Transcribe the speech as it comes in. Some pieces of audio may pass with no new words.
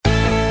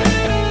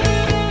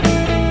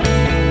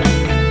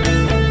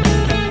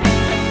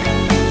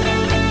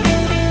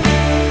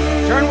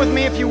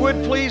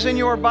eyes in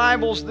your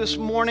Bibles this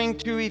morning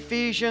to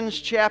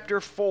Ephesians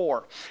chapter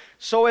 4.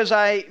 So as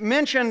I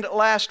mentioned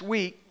last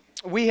week,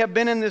 we have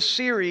been in this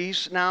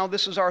series now.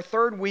 This is our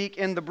third week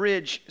in the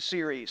Bridge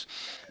series.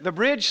 The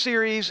Bridge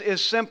series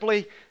is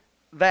simply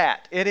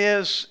that. It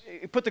is,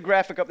 put the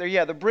graphic up there.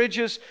 Yeah, the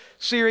Bridges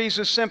series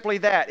is simply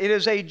that. It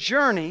is a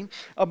journey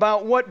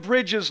about what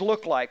bridges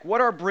look like. What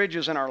are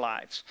bridges in our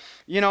lives?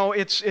 You know,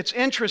 it's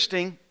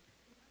interesting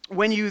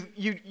when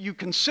you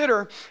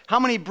consider how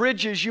many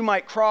bridges you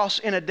might cross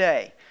in a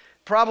day.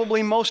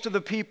 Probably most of the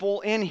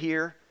people in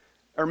here,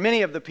 or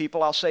many of the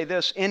people, I'll say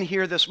this, in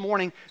here this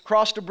morning,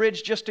 crossed a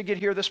bridge just to get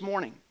here this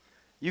morning.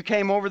 You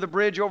came over the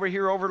bridge over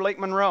here over Lake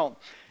Monroe,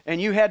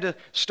 and you had to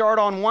start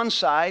on one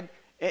side.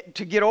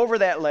 To get over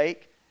that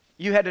lake,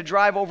 you had to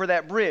drive over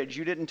that bridge.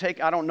 You didn't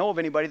take, I don't know of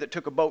anybody that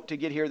took a boat to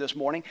get here this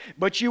morning,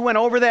 but you went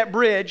over that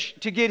bridge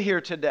to get here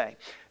today.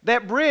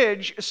 That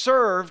bridge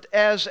served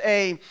as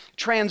a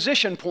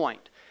transition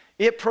point.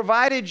 It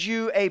provided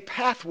you a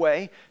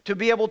pathway to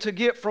be able to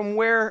get from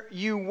where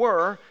you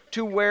were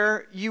to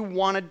where you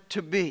wanted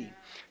to be.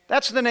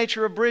 That's the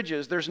nature of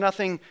bridges. There's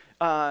nothing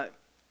in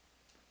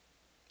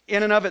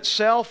and of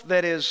itself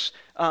that is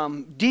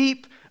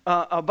deep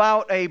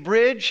about a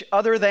bridge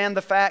other than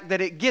the fact that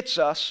it gets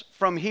us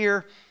from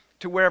here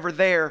to wherever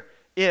there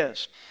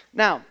is.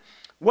 Now,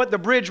 what the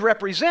bridge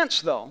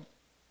represents, though,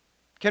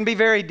 can be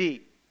very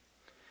deep.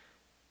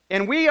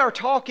 And we are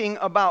talking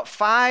about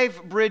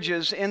 5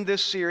 bridges in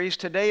this series.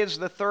 Today is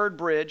the third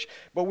bridge,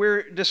 but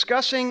we're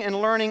discussing and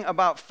learning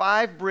about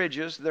 5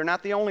 bridges. They're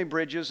not the only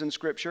bridges in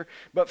Scripture,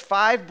 but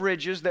 5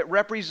 bridges that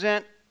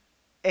represent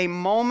a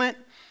moment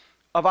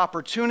of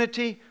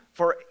opportunity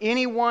for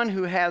anyone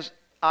who has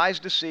eyes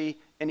to see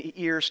and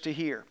ears to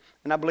hear.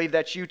 And I believe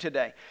that's you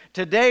today.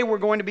 Today we're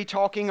going to be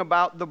talking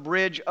about the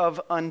bridge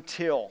of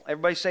until.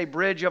 Everybody say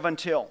bridge of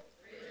until.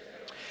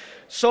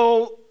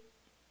 So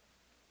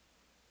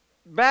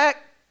back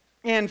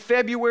in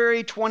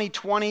February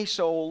 2020,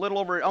 so a little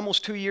over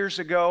almost 2 years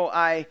ago,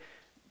 I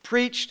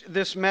preached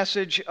this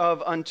message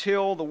of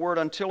until, the word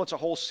until. It's a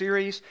whole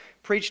series,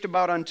 preached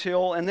about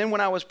until. And then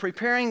when I was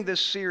preparing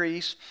this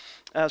series,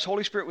 as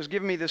Holy Spirit was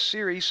giving me this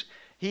series,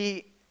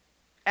 He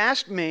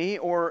asked me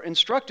or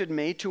instructed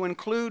me to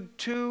include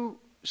 2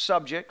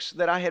 subjects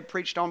that I had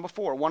preached on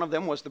before. One of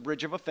them was the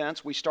bridge of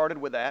offense. We started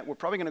with that. We're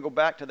probably going to go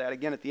back to that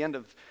again at the end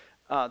of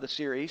the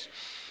series.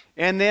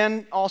 And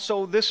then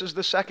also this is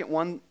the second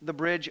one, the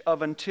bridge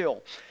of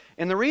until.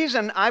 And the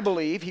reason I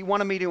believe He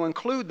wanted me to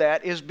include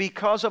that is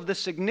because of the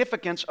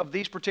significance of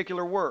these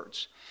particular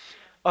words.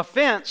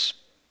 Offense,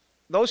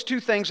 those 2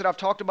 things that I've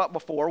talked about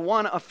before.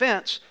 One,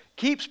 offense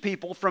keeps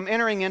people from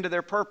entering into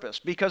their purpose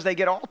because they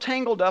get all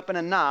tangled up in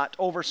a knot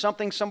over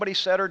something somebody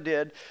said or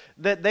did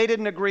that they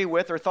didn't agree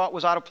with or thought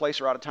was out of place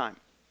or out of time.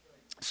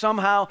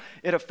 Somehow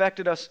it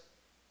affected us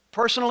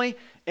personally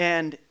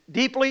and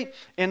deeply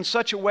in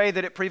such a way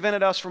that it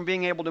prevented us from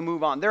being able to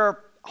move on. There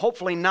are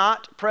hopefully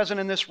not present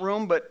in this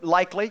room, but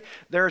likely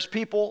there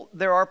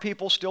are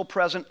people still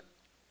present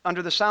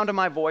under the sound of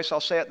my voice.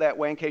 I'll say it that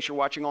way in case you're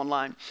watching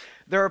online.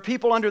 There are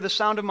people under the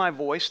sound of my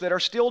voice that are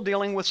still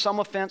dealing with some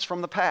offense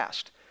from the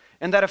past.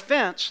 And that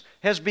offense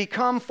has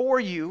become for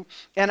you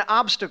an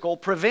obstacle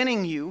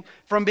preventing you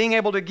from being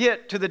able to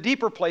get to the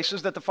deeper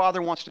places that the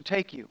Father wants to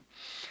take you.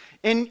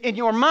 In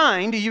your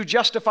mind, you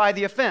justify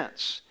the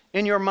offense.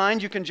 In your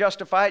mind, you can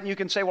justify it and you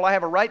can say, well, I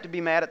have a right to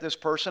be mad at this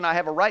person. I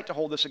have a right to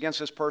hold this against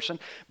this person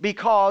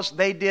because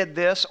they did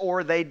this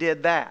or they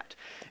did that.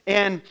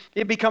 And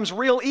it becomes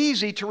real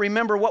easy to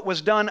remember what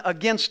was done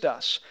against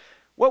us.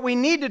 What we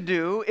need to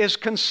do is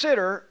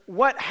consider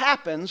what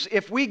happens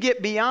if we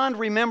get beyond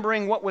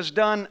remembering what was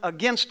done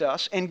against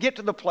us and get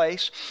to the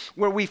place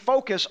where we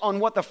focus on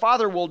what the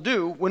Father will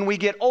do when we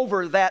get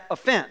over that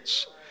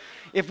offense.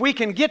 If we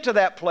can get to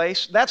that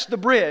place, that's the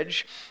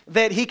bridge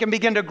that He can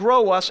begin to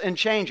grow us and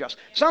change us.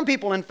 Some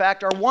people, in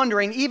fact, are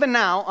wondering, even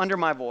now, under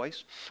my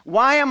voice,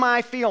 why am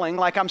I feeling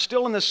like I'm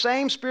still in the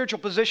same spiritual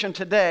position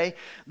today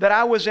that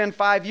I was in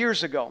 5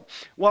 years ago?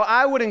 Well,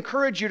 I would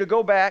encourage you to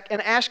go back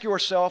and ask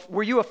yourself,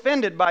 were you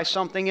offended by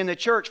something in the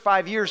church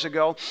 5 years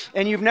ago,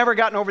 and you've never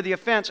gotten over the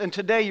offense, and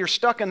today you're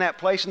stuck in that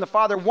place, and the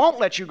Father won't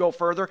let you go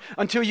further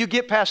until you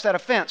get past that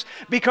offense,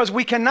 because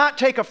we cannot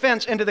take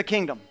offense into the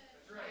kingdom.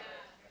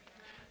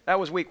 That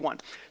was week 1.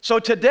 So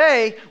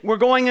today, we're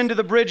going into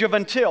the bridge of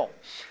until.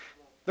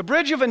 The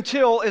bridge of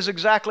until is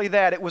exactly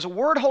that. It was a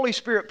word Holy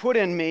Spirit put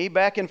in me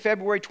back in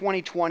February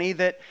 2020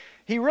 that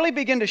He really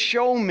began to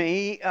show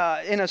me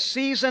in a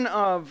season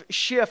of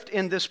shift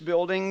in this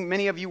building.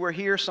 Many of you were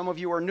here, some of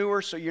you are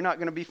newer, so you're not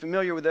going to be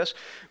familiar with this.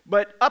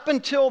 But up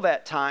until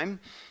that time,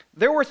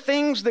 there were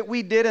things that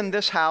we did in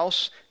this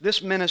house,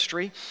 this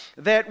ministry,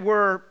 that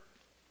were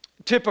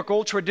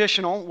typical,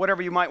 traditional,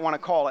 whatever you might want to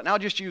call it. And I'll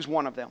just use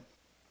one of them.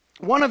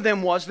 One of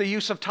them was the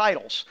use of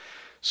titles.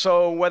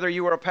 So whether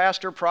you were a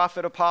pastor,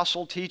 prophet,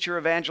 apostle, teacher,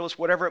 evangelist,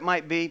 whatever it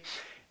might be,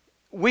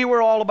 we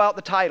were all about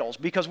the titles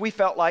because we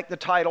felt like the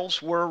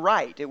titles were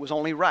right. It was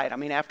only right. I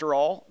mean, after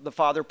all, the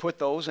Father put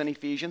those in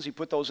Ephesians. He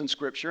put those in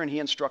Scripture, and He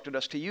instructed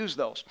us to use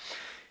those.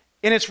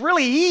 And it's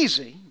really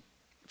easy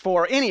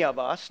for any of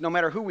us, no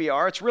matter who we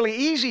are, it's really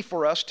easy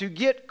for us to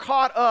get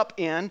caught up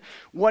in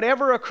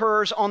whatever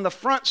occurs on the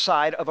front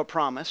side of a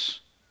promise,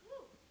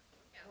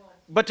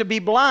 but to be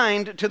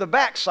blind to the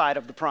back side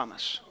of the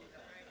promise.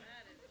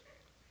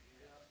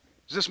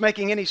 Is this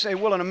making any sense?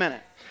 Will in a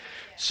minute.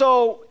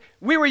 So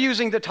we were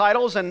using the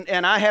titles,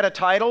 and I had a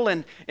title,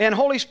 and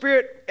Holy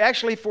Spirit,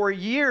 actually for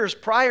years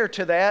prior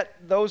to that,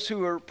 those who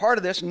were part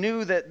of this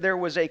knew that there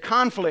was a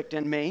conflict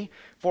in me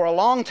for a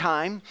long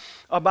time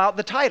about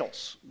the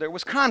titles. There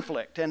was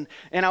conflict, and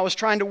I was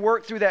trying to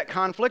work through that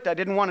conflict. I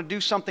didn't want to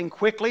do something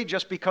quickly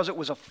just because it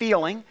was a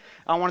feeling.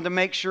 I wanted to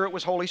make sure it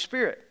was Holy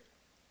Spirit.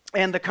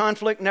 And the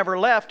conflict never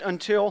left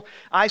until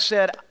I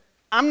said,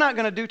 I'm not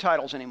going to do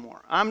titles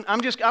anymore. I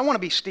want to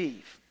be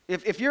Steve.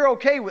 If you're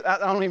okay with, I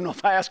don't even know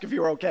if I asked if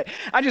you were okay.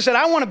 I just said,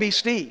 I want to be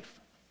Steve.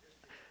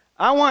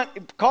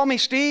 Call me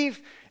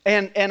Steve,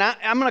 and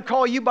I'm going to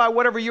call you by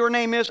whatever your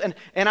name is,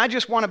 and I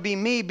just want to be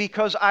me,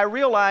 because I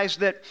realized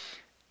that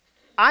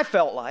I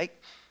felt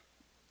like,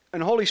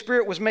 and the Holy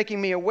Spirit was making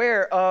me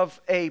aware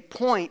of a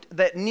point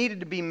that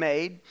needed to be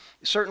made,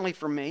 certainly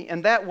for me,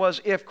 and that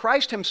was, if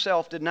Christ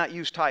himself did not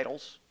use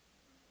titles,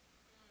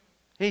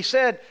 he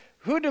said,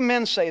 who do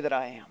men say that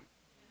I am?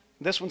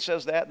 This one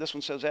says that, this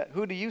one says that.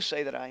 Who do you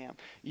say that I am?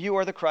 You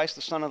are the Christ,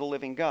 the Son of the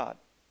living God.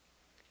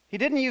 He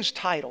didn't use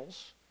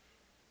titles.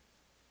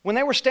 When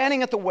they were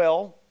standing at the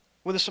well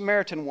with a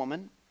Samaritan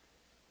woman,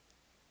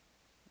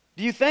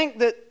 do you think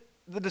that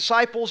the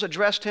disciples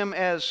addressed him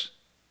as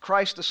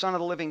Christ, the Son of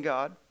the living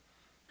God?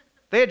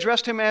 They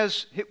addressed him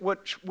as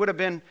what would have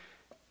been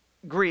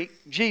Greek,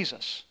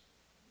 Jesus,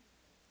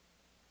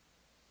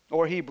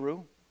 or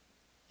Hebrew,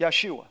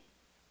 Yeshua.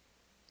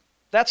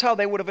 That's how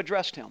they would have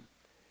addressed him,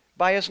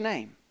 by his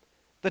name.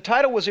 The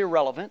title was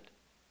irrelevant.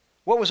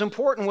 What was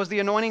important was the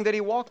anointing that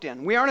he walked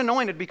in. We aren't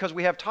anointed because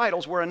we have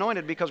titles. We're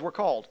anointed because we're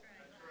called.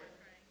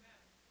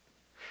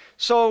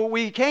 So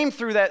we came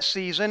through that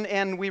season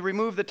and we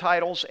removed the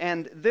titles,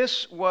 and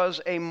this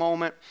was a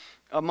moment,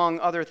 among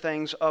other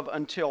things, of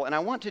until. And I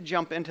want to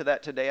jump into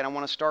that today, and I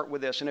want to start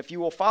with this. And if you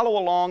will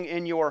follow along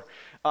in your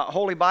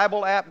Holy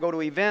Bible app, go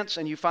to events,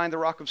 and you find the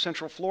Rock of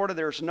Central Florida.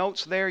 There's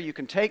notes there. You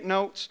can take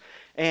notes,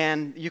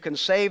 and you can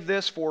save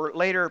this for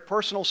later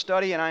personal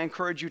study, and I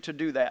encourage you to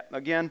do that.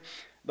 Again,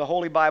 the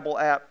Holy Bible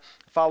app,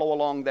 follow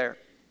along there.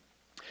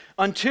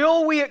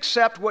 Until we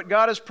accept what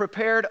God has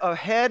prepared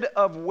ahead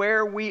of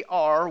where we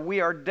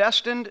are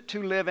destined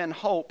to live in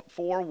hope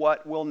for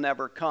what will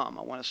never come.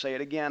 I want to say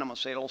it again. I'm going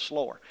to say it a little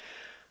slower.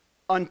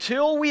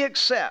 Until we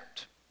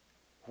accept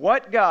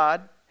what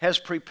God has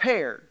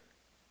prepared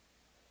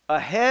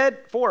ahead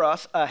for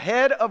us,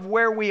 ahead of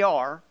where we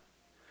are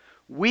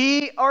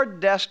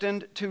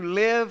destined to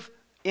live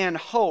in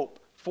hope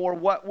for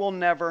what will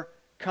never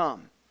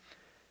come.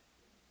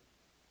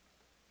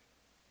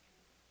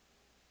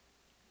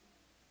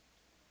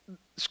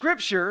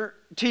 Scripture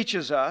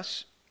teaches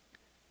us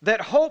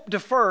that hope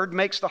deferred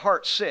makes the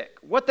heart sick.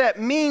 What that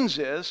means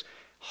is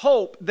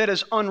hope that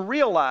is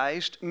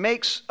unrealized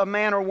makes a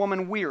man or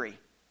woman weary.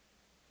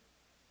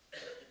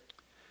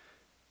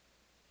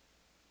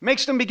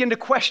 Makes them begin to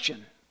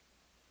question,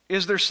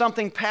 is there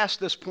something past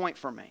this point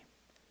for me?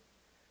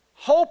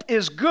 Hope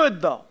is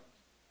good, though.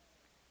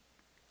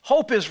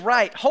 Hope is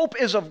right. Hope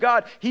is of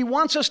God. He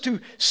wants us to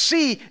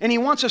see, and He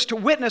wants us to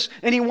witness,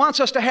 and He wants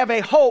us to have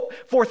a hope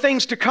for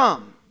things to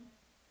come.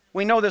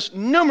 We know this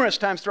numerous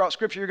times throughout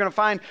Scripture. You're going to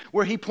find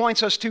where He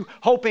points us to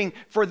hoping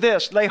for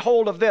this, lay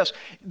hold of this.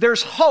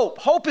 There's hope.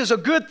 Hope is a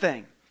good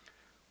thing.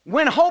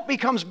 When hope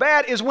becomes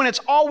bad is when it's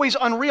always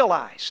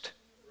unrealized.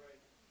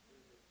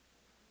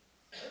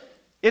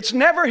 It's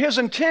never His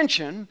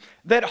intention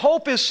that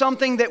hope is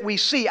something that we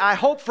see. I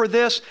hope for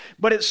this,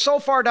 but it's so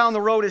far down the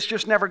road it's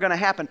just never going to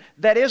happen.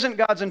 That isn't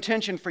God's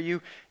intention for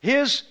you.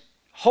 His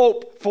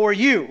hope for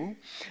you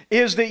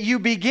is that you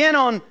begin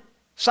on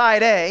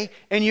side A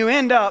and you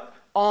end up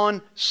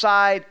on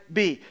side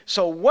B.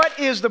 So what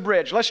is the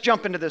bridge? Let's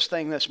jump into this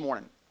thing this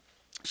morning.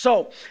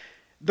 So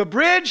the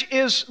bridge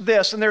is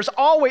this, and there's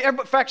always, in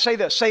fact, say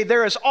this. Say,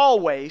 there is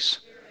always.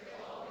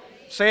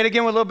 Say it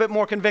again with a little bit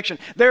more conviction.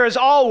 There is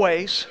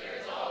always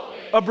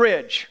a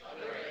bridge.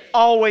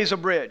 Always a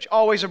bridge.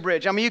 Always a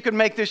bridge. I mean, you could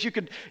make this, you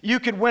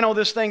could winnow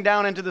this thing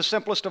down into the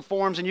simplest of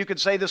forms, and you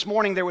could say this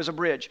morning there was a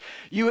bridge.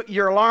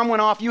 Your alarm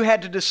went off. You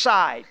had to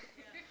decide.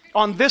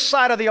 On this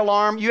side of the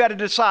alarm, you had to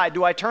decide,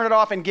 do I turn it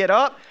off and get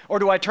up, or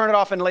do I turn it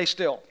off and lay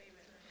still?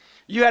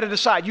 You had to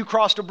decide. You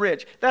crossed a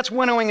bridge. That's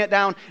winnowing it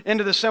down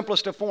into the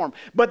simplest of form.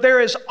 But there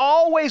is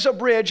always a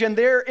bridge, and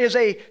there is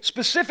a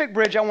specific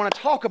bridge I want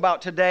to talk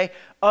about today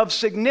of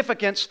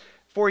significance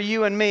for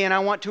you and me. And I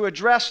want to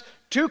address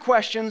two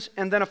questions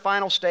and then a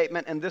final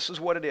statement, and this is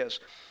what it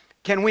is.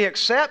 Can we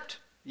accept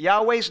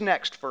Yahweh's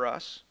next for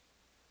us?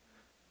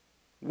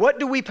 What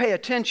do we pay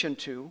attention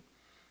to?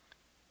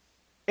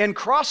 And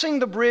crossing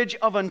the bridge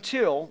of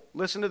until,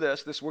 listen to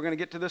this, we're going to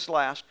get to this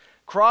last.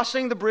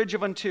 Crossing the bridge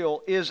of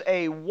until is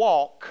a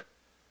walk,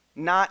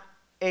 not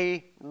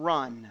a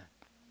run.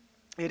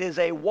 It is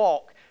a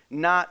walk,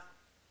 not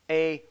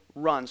a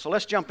run. So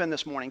let's jump in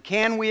this morning.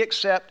 Can we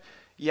accept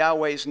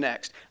Yahweh's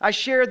next. I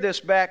shared this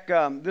back,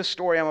 this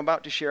story I'm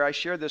about to share, I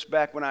shared this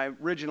back when I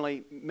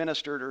originally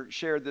ministered or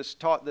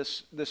taught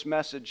this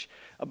message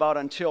about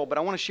Until, but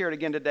I want to share it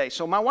again today.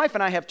 So my wife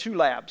and I have 2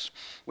 labs.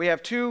 We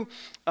have 2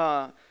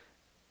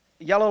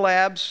 yellow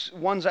labs.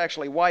 One's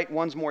actually white,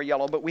 one's more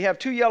yellow, but we have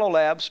 2 yellow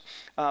labs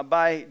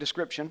by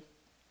description.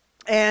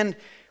 And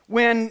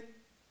when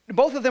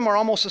both of them are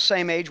almost the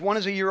same age, one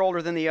is a year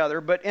older than the other,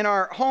 but in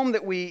our home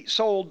that we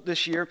sold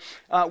this year,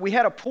 we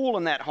had a pool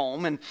in that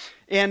home,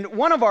 and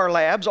one of our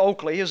labs,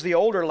 Oakley, is the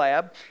older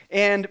lab,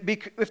 and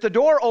if the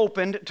door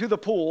opened to the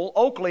pool,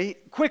 Oakley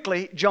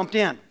quickly jumped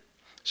in.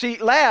 See,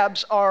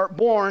 labs are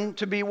born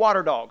to be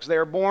water dogs.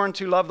 They're born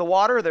to love the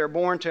water, they're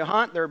born to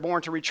hunt, they're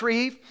born to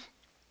retrieve.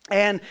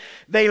 And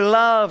they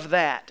love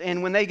that.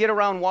 And when they get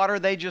around water,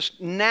 they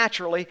just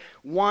naturally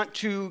want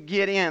to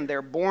get in.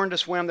 They're born to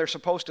swim. They're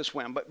supposed to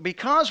swim. But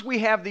because we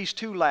have these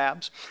 2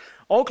 labs,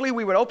 Oakley,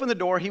 we would open the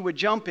door. He would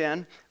jump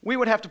in. We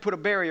would have to put a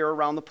barrier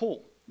around the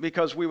pool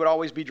because we would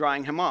always be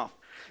drying him off.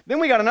 Then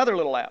we got another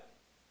little lab.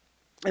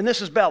 And this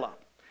is Bella.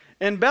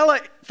 And Bella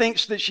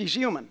thinks that she's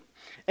human.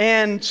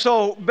 And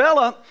so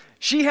Bella,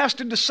 she has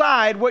to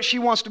decide what she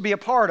wants to be a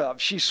part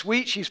of. She's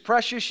sweet, she's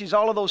precious, she's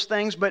all of those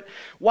things. But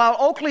while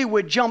Oakley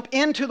would jump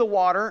into the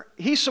water,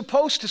 he's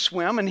supposed to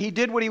swim, and he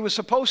did what he was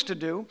supposed to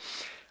do.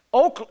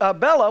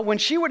 Bella, when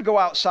she would go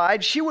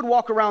outside, she would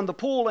walk around the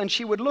pool and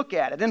she would look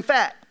at it. In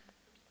fact,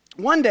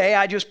 one day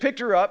I just picked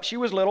her up. She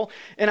was little,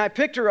 and I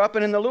picked her up,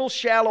 and in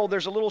the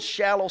there's a little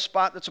shallow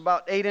spot that's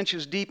about 8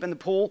 inches deep in the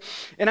pool.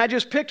 And I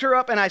just picked her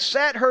up and I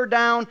sat her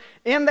down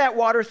in that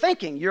water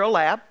thinking, you're a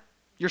lab.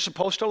 You're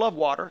supposed to love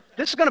water.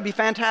 This is going to be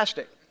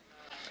fantastic.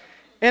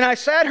 And I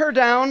sat her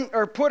down,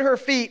 or put her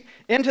feet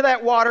into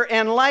that water,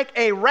 and like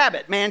a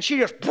rabbit, man, she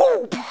just,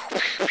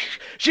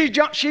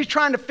 she's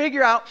trying to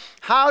figure out,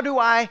 how do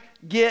I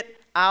get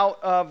out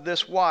of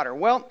this water?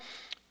 Well,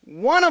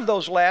 one of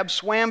those labs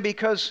swam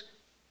because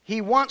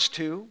he wants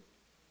to,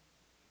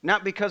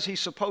 not because he's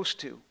supposed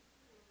to.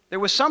 There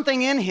was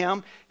something in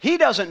him he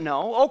doesn't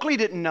know. Oakley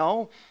didn't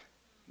know.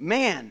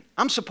 Man,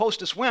 I'm supposed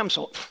to swim,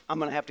 so I'm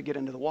going to have to get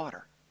into the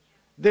water.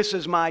 This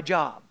is my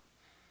job.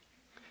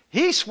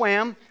 He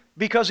swam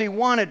because he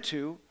wanted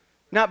to,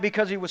 not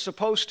because he was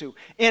supposed to.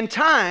 In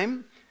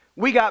time,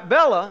 we got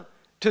Bella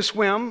to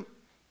swim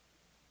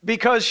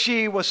because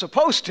she was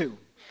supposed to,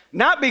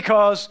 not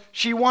because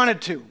she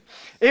wanted to.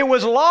 It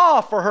was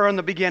law for her in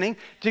the beginning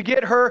to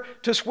get her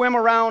to swim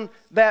around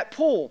that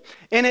pool.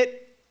 And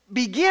it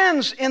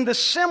begins in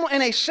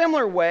a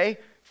similar way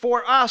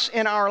for us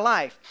in our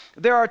life.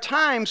 There are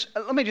times,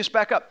 let me just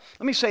back up.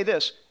 Let me say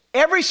this.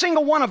 Every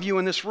single one of you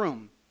in this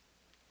room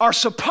are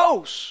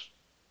supposed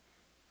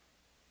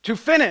to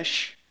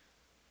finish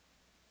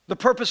the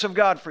purpose of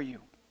God for you.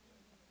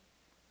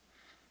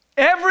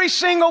 Every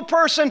single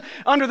person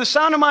under the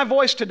sound of my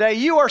voice today,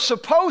 you are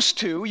supposed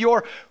to,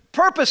 your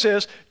purpose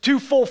is to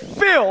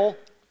fulfill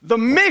the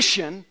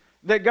mission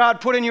that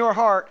God put in your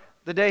heart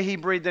the day He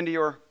breathed into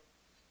your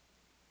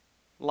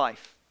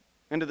life,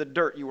 into the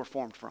dirt you were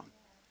formed from.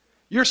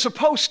 You're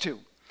supposed to.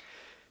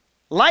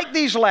 Like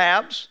these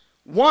labs,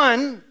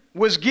 one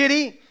was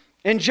giddy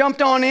and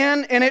jumped on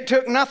in, and it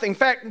took nothing. In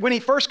fact, when he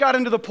first got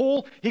into the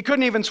pool, he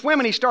couldn't even swim,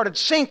 and he started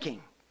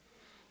sinking.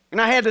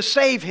 And I had to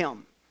save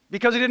him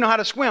because he didn't know how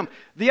to swim.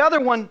 The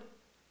other one,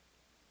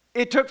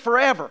 it took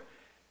forever.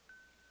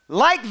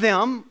 Like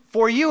them,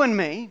 for you and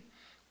me,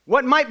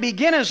 what might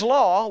begin as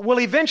law will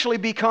eventually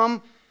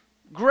become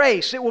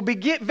grace. It will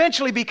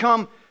eventually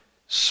become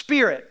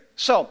spirit.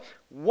 So,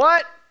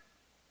 what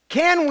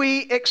can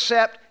we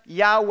accept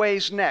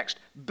Yahweh's next?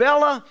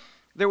 Bella,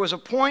 there was a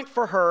point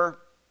for her,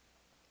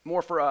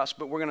 more for us,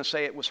 but we're going to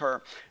say it was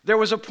her. There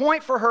was a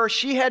point for her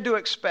she had to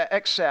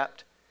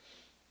accept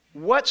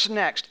what's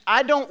next.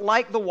 I don't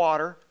like the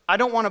water. I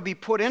don't want to be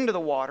put into the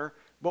water,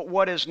 but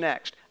what is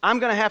next? I'm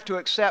going to have to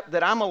accept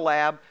that I'm a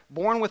lab,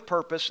 born with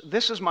purpose.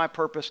 This is my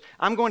purpose.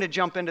 I'm going to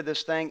jump into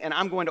this thing, and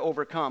I'm going to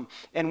overcome.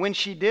 And when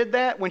she did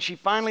that, when she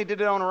finally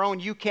did it on her own,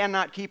 you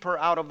cannot keep her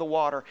out of the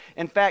water.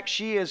 In fact,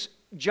 she was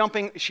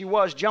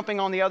jumping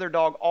on the other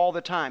dog all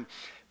the time.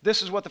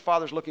 This is what the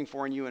Father's looking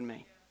for in you and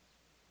me.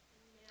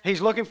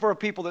 He's looking for a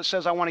people that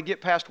says, I want to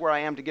get past where I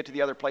am to get to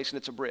the other place, and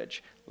it's a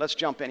bridge. Let's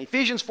jump in.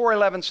 Ephesians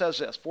 4:11 says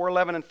this,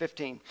 4:11 and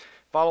 15.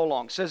 Follow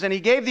along. It says, and He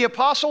gave the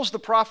apostles, the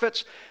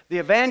prophets, the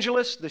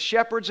evangelists, the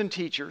shepherds, and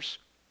teachers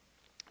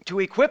to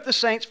equip the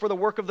saints for the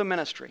work of the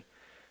ministry,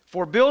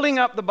 for building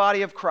up the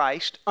body of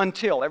Christ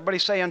until, everybody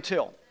say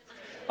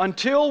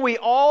until we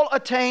all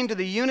attain to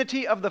the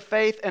unity of the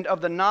faith and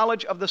of the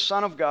knowledge of the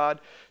Son of God,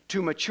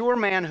 to mature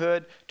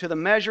manhood, to the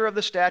measure of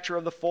the stature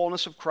of the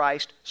fullness of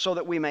Christ, so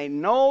that we may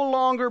no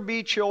longer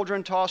be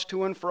children tossed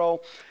to and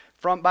fro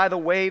by the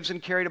waves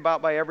and carried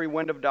about by every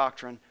wind of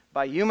doctrine,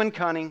 by human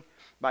cunning,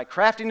 by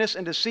craftiness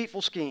and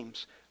deceitful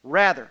schemes.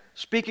 Rather,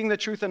 speaking the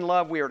truth in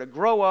love, we are to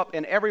grow up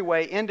in every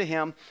way into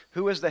Him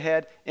who is the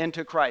head,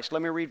 into Christ.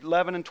 Let me read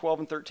 11 and 12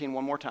 and 13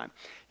 one more time.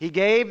 He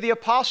gave the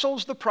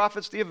apostles, the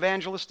prophets, the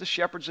evangelists, the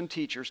shepherds, and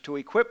teachers to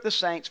equip the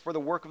saints for the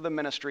work of the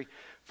ministry,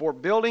 for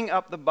building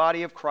up the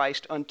body of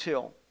Christ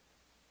until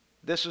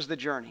This is the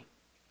journey.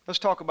 Let's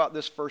talk about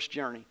this first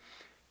journey.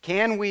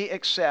 Can we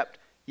accept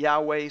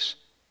Yahweh's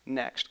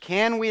next?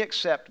 Can we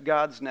accept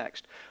God's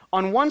next?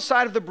 On one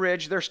side of the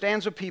bridge, there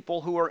stands a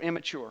people who are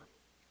immature,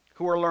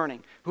 who are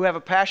learning, who have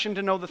a passion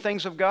to know the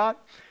things of God.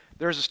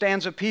 There's a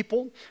stands of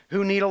people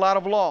who need a lot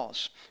of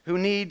laws, who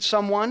need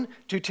someone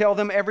to tell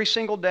them every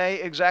single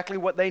day exactly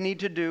what they need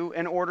to do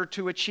in order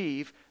to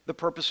achieve the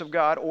purpose of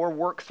God or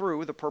work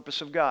through the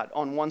purpose of God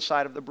on one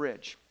side of the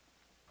bridge.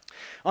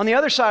 On the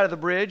other side of the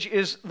bridge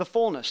is the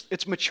fullness.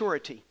 It's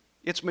maturity.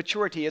 It's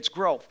maturity. It's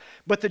growth.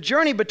 But the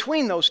journey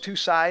between those two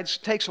sides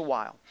takes a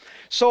while.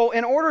 So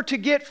in order to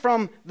get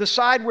from the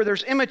side where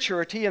there's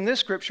immaturity in this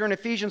scripture in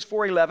Ephesians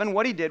 4:11,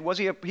 what he did was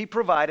he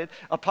provided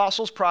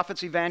apostles,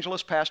 prophets,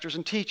 evangelists, pastors,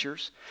 and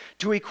teachers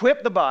to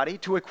equip the body,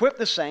 to equip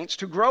the saints,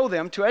 to grow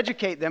them, to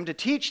educate them, to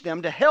teach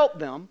them, to help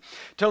them,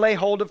 to lay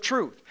hold of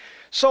truth.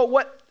 So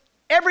what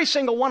every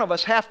single one of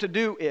us have to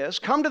do is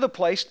come to the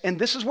place, and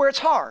this is where it's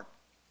hard.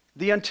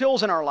 The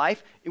untils in our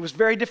life, it was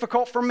very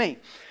difficult for me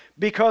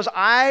because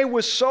I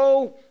was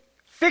so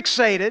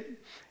fixated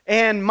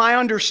and my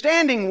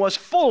understanding was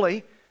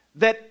fully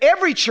that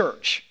every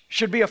church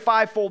should be a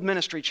fivefold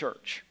ministry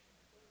church.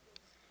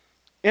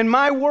 In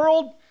my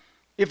world,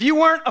 if you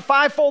weren't a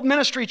fivefold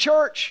ministry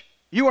church,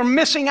 you were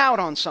missing out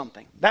on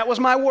something. That was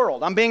my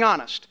world. I'm being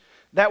honest.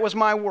 That was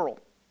my world.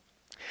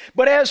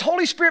 But as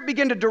Holy Spirit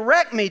began to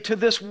direct me to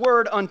this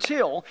word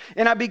until,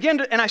 and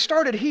I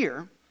started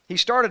here, He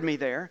started me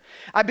there,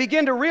 I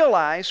began to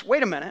realize,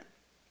 wait a minute,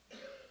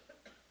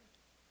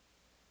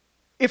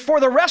 if for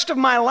the rest of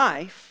my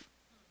life,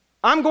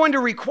 I'm going to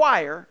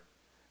require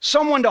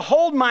someone to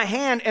hold my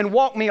hand and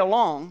walk me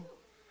along,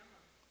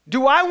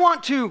 do I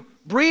want to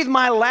breathe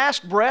my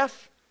last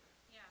breath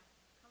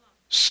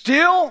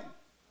still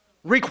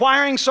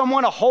requiring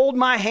someone to hold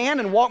my hand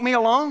and walk me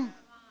along?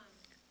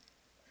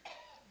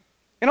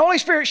 And Holy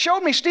Spirit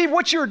showed me, Steve,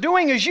 what you're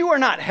doing is you are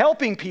not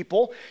helping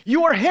people,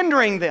 you are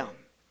hindering them.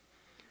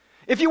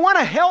 If you want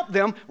to help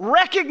them,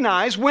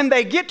 recognize when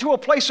they get to a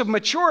place of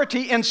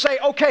maturity and say,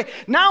 okay,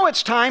 now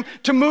it's time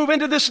to move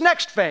into this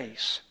next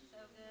phase.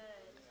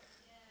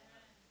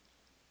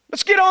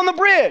 Let's get on the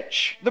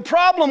bridge. The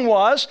problem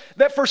was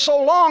that for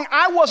so long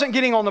I wasn't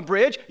getting on the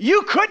bridge.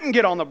 You couldn't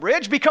get on the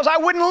bridge because I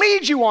wouldn't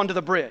lead you onto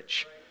the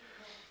bridge.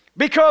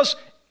 Because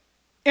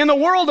in the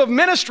world of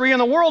ministry, in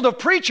the world of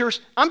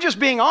preachers, I'm just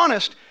being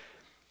honest,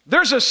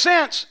 there's a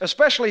sense,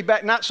 especially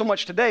back, not so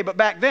much today, but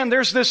back then,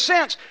 there's this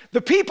sense, the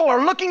people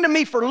are looking to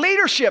me for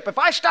leadership. If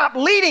I stop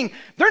leading,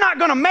 they're not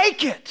going to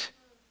make it.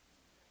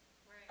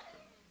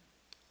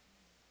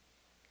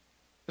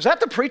 Is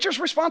that the preacher's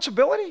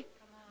responsibility?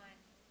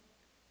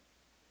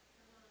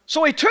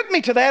 So he took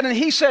me to that and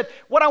he said,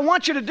 what I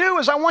want you to do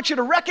is I want you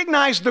to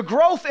recognize the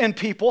growth in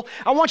people.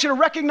 I want you to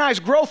recognize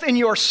growth in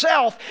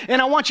yourself.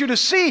 And I want you to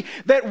see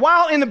that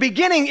while in the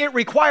beginning it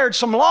required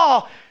some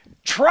law,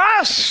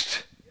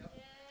 trust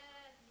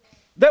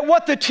that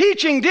what the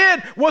teaching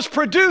did was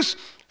produce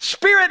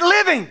spirit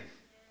living.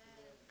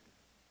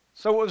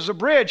 So it was a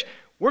bridge.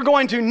 We're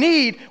going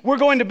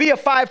to be a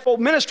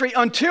fivefold ministry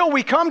until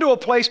we come to a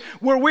place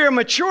where we're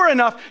mature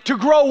enough to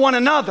grow one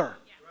another.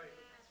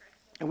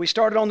 And we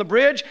started on the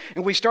bridge,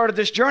 and we started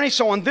this journey.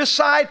 So on this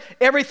side,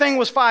 everything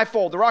was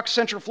fivefold. The Rock of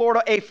Central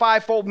Florida, a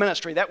fivefold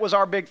ministry. That was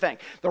our big thing.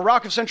 The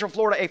Rock of Central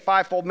Florida, a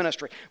fivefold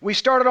ministry. We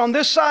started on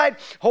this side.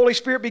 Holy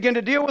Spirit began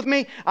to deal with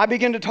me. I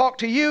began to talk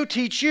to you,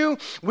 teach you.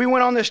 We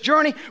went on this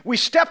journey. We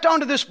stepped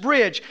onto this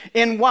bridge,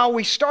 and while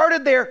we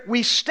started there,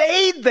 we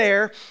stayed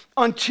there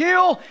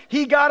until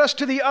He got us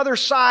to the other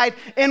side,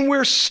 and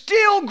we're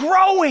still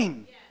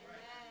growing.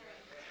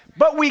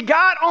 But we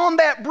got on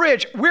that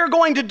bridge. We're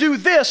going to do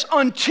this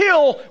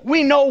until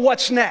we know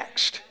what's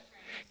next.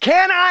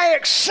 Can I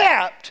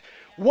accept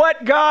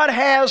what God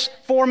has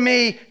for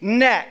me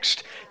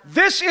next?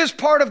 This is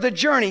part of the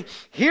journey.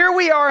 Here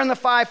we are in the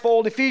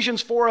fivefold,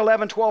 Ephesians 4,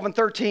 11, 12, and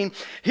 13.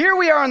 Here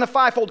we are in the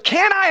fivefold.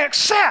 Can I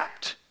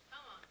accept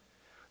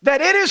that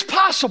it is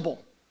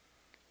possible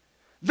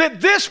that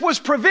this was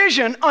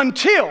provision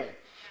until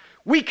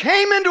we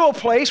came into a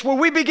place where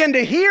we begin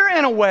to hear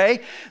in a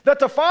way that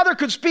the Father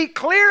could speak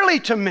clearly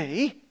to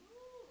me?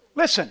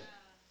 Listen,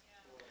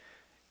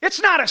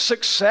 it's not a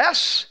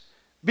success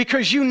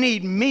because you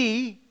need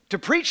me to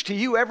preach to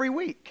you every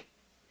week.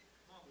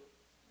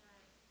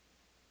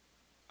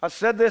 I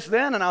said this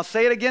then and I'll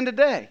say it again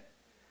today.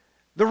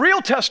 The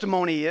real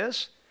testimony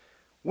is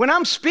when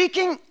I'm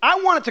speaking,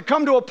 I want it to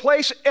come to a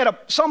place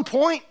at some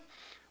point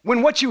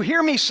when what you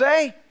hear me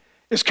say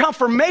is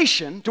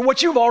confirmation to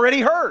what you've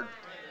already heard.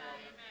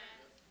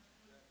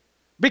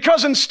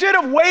 Because instead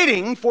of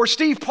waiting for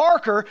Steve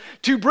Parker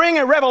to bring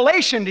a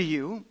revelation to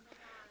you,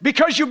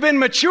 because you've been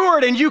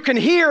matured and you can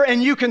hear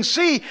and you can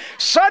see,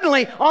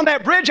 suddenly on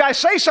that bridge I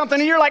say something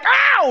and you're like,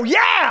 oh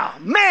yeah,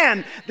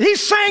 man,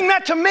 he's saying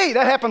that to me.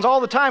 That happens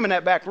all the time in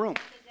that back room.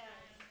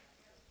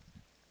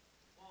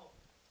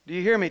 Do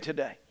you hear me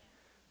today?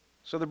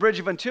 So the bridge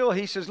of until,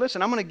 he says,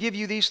 listen, I'm going to give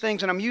you these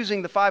things and I'm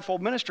using the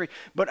fivefold ministry,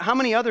 but how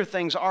many other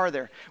things are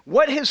there?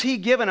 What has He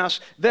given us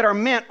that are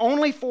meant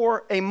only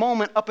for a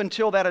moment up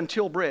until that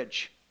until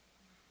bridge?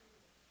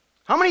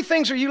 How many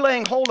things are you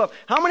laying hold of?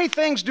 How many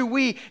things do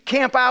we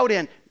camp out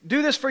in?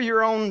 Do this for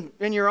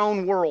in your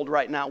own world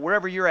right now,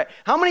 wherever you're at.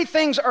 How many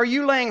things are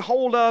you laying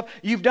hold of?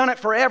 You've done it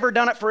forever,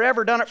 done it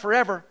forever, done it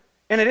forever,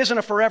 and it isn't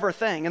a forever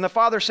thing. And the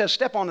Father says,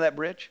 step onto that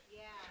bridge.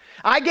 Yeah.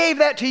 I gave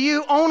that to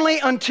you only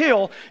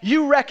until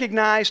you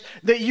recognized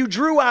that you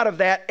drew out of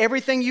that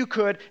everything you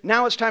could.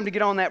 Now it's time to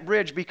get on that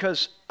bridge,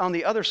 because on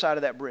the other side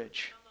of that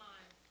bridge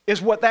is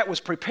what that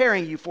was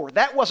preparing you for.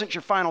 That wasn't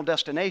your final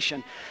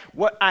destination.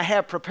 What I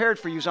have prepared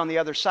for you is on the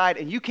other side,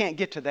 and you can't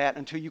get to that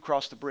until you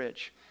cross the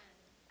bridge.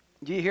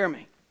 Do you hear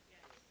me?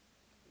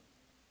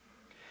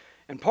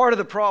 And part of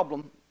the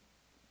problem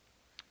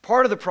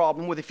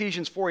with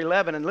Ephesians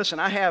 4:11, and listen,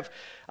 I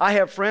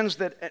have friends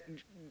that,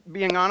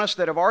 being honest,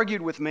 that have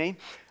argued with me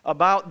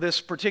about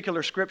this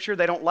particular scripture.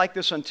 They don't like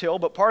this until,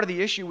 but part of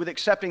the issue with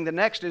accepting the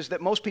next is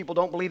that most people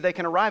don't believe they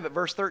can arrive at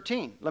verse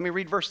 13. Let me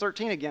read verse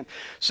 13 again.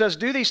 It says,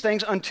 do these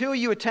things until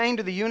you attain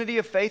to the unity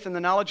of faith and the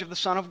knowledge of the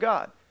Son of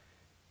God.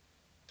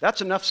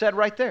 That's enough said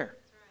right there.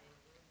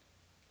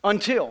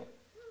 Until.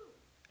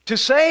 To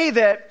say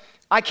that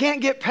I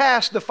can't get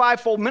past the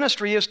fivefold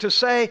ministry is to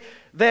say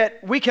that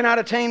we cannot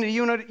attain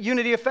the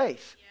unity of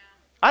faith.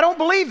 I don't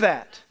believe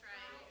that.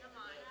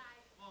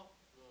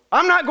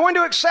 I'm not going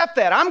to accept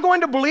that. I'm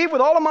going to believe with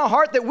all of my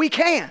heart that we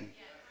can.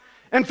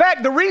 In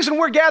fact, the reason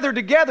we're gathered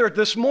together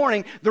this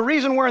morning, the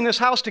reason we're in this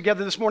house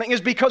together this morning, is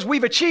because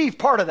we've achieved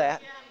part of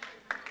that.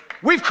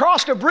 We've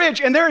crossed a bridge,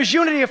 and there is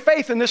unity of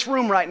faith in this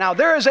room right now.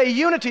 There is a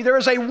unity, there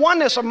is a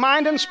oneness of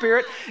mind and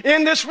spirit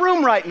in this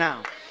room right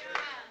now.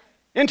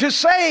 And to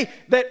say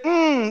that,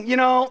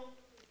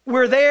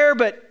 we're there,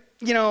 but,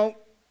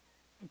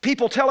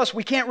 people tell us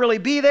we can't really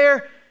be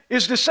there,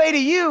 is to say to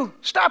you,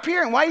 stop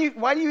hearing. Why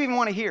do you even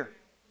want to hear?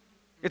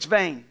 It's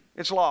vain.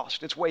 It's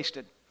lost. It's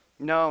wasted.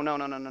 No.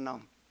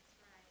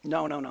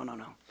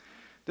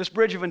 This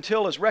bridge of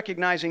until is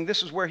recognizing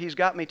this is where He's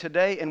got me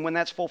today, and when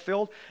that's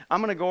fulfilled, I'm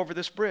going to go over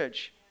this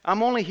bridge.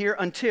 I'm only here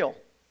until.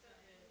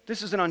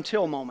 This is an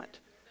until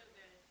moment.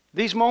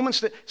 These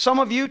moments that some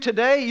of you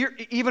today, you're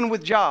even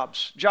with job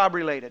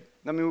related.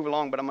 Let me move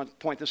along, but I'm going to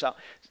point this out.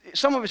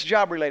 Some of it's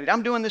job related.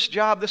 I'm doing this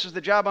job. This is the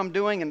job I'm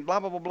doing, and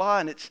blah, blah, blah, blah.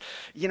 And it's,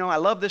 I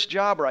love this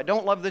job, or I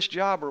don't love this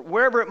job, or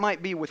wherever it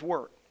might be with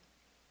work.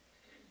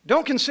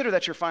 Don't consider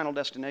that your final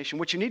destination.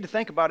 What you need to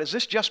think about, is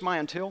this just my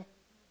until?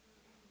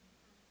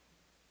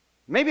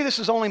 Maybe this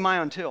is only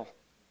my until.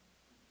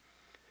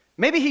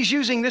 Maybe He's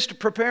using this to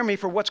prepare me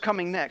for what's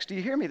coming next. Do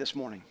you hear me this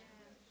morning?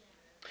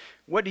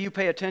 What do you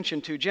pay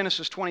attention to?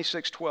 Genesis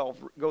 26:12.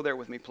 Go there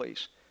with me,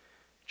 please.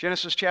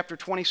 Genesis chapter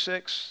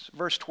 26,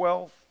 verse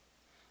 12.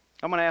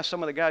 I'm going to ask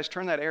some of the guys,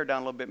 turn that air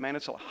down a little bit, man.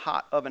 It's a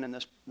hot oven in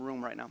this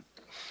room right now.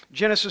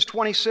 Genesis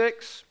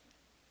 26,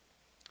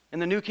 in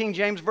the New King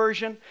James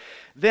Version.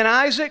 Then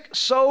Isaac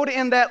sowed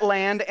in that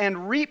land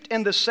and reaped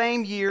in the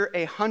same year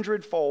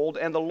 100-fold,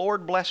 and the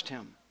Lord blessed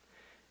him.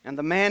 And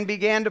the man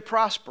began to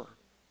prosper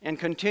and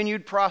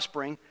continued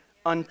prospering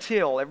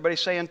until, everybody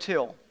say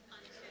until.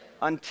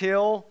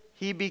 Until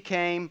he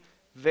became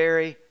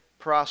very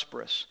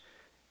prosperous.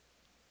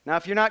 Now,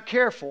 if you're not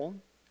careful,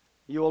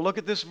 you will look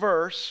at this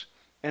verse,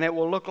 and it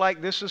will look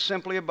like this is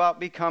simply about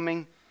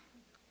becoming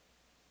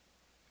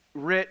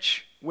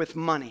rich with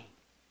money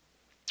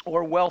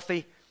or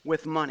wealthy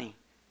with money.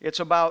 It's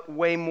about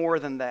way more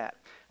than that.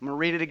 I'm going to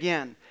read it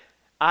again.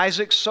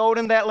 Isaac sowed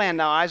in that land.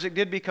 Now, Isaac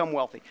did become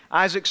wealthy.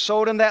 Isaac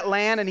sowed in that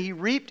land, and he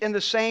reaped in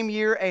the same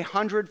year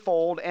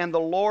 100-fold, and the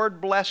Lord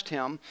blessed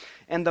him.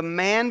 And the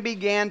man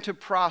began to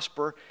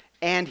prosper,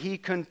 and he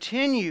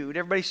continued.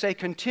 Everybody say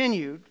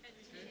continued.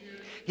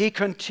 He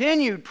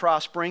continued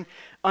prospering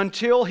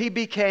until he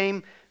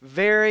became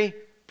very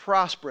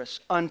prosperous.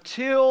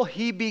 Until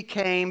he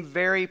became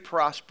very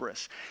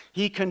prosperous.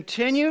 He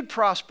continued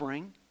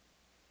prospering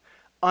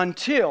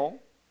until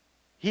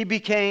he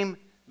became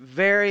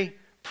very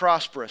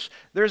prosperous.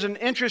 There's an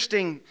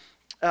interesting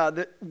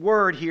the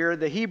word here,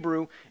 the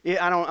Hebrew.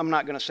 I'm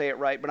not going to say it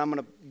right, but I'm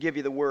going to give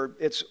you the word.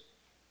 It's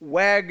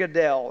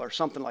wagadel or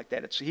something like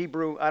that. It's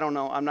Hebrew. I don't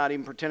know. I'm not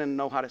even pretending to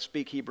know how to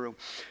speak Hebrew.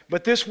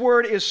 But this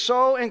word is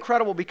so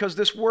incredible because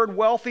this word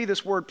wealthy,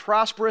 this word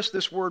prosperous,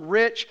 this word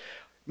rich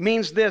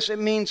means this. It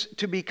means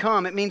to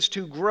become. It means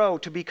to grow,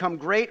 to become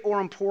great or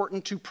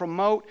important, to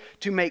promote,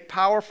 to make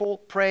powerful,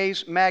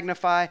 praise,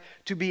 magnify,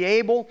 to be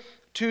able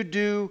to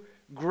do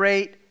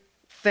great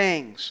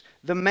things.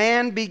 The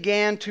man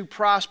began to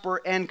prosper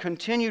and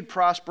continued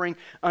prospering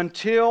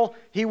until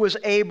he was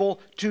able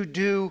to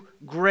do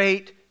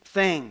great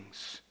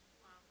things.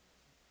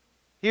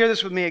 Hear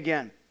this with me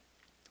again.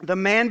 The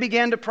man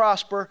began to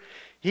prosper,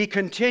 he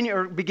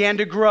began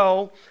to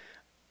grow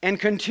and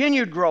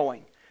continued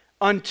growing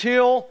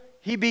until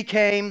he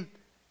began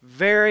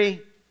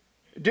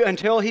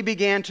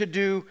to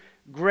do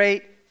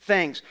great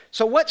things.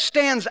 So what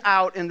stands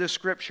out in this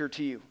scripture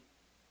to you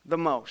the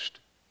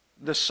most?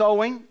 The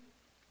sowing,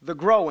 the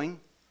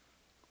growing,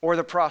 or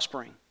the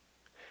prospering?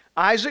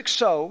 Isaac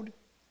sowed,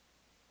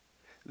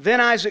 then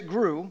Isaac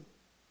grew,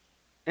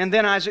 and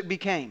then Isaac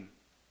became.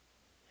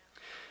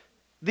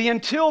 The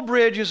until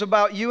bridge is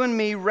about you and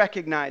me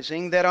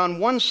recognizing that on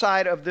one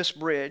side of this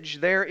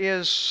bridge there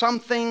is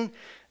something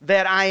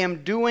that I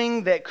am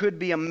doing that could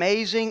be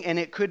amazing and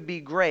it could be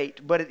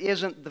great, but it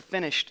isn't the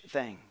finished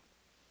thing.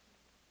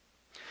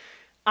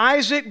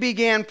 Isaac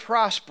began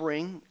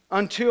prospering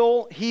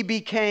until he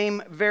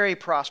became very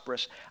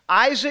prosperous.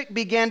 Isaac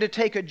began to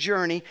take a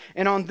journey,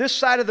 and on this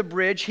side of the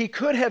bridge he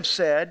could have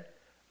said,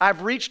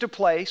 I've reached a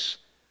place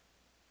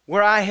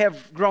where I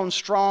have grown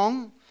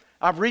strong.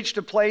 I've reached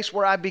a place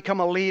where I've become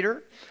a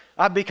leader.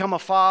 I've become a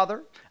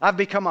father. I've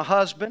become a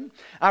husband.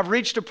 I've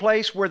reached a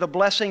place where the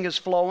blessing is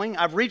flowing.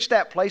 I've reached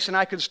that place and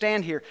I could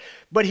stand here.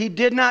 But he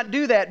did not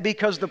do that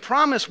because the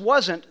promise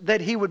wasn't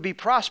that he would be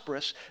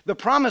prosperous. The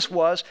promise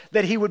was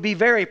that he would be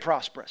very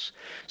prosperous.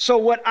 So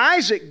what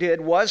Isaac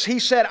did was he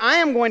said, I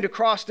am going to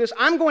cross this.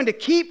 I'm going to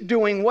keep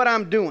doing what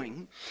I'm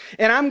doing.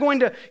 And I'm going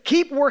to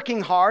keep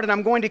working hard. And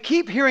I'm going to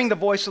keep hearing the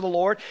voice of the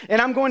Lord.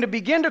 And I'm going to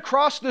begin to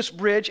cross this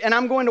bridge. And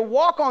I'm going to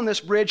walk on this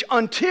bridge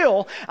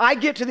until I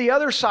get to the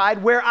other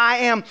side where I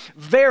am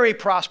very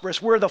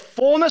prosperous, where the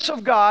fullness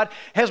of God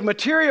has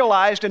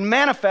materialized and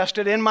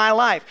manifested in my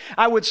life.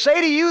 I would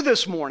say to you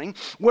this morning,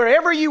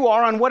 wherever you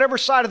are, on whatever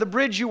side of the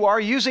bridge you are,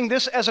 using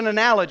this as an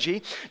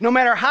analogy, no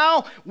matter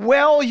how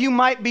well you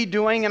might be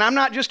doing, and I'm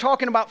not just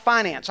talking about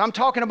finance, I'm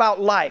talking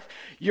about life.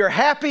 You're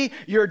happy,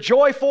 you're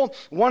joyful.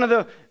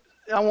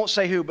 I won't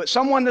say who, but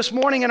someone this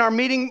morning in our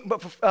meeting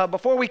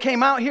before we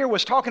came out here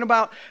was talking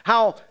about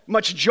how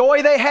much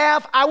joy they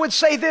have. I would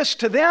say this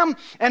to them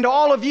and to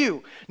all of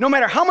you. No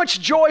matter how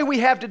much joy we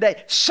have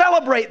today,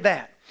 celebrate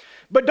that.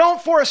 But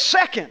don't for a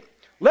second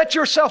let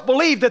yourself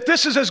believe that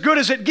this is as good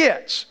as it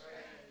gets.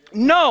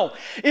 No,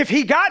 if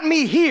he got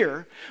me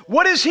here,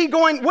 what is he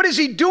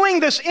doing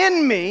this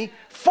in me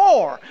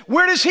for?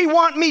 Where does he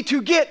want me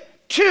to get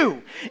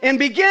to? And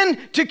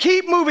begin to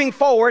keep moving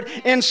forward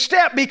in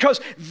step,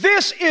 because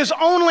this is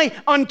only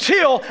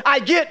until I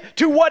get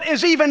to what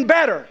is even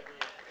better.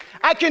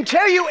 I can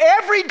tell you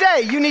every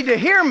day, you need to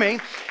hear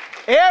me,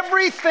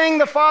 everything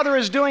the Father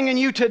is doing in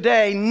you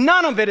today,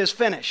 none of it is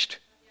finished.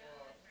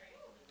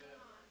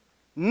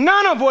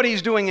 None of what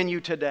he's doing in you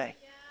today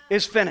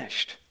is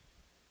finished.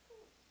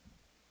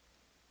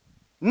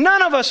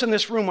 None of us in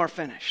this room are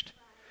finished.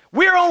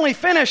 We're only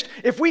finished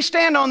if we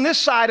stand on this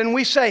side and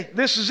we say,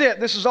 this is it,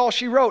 this is all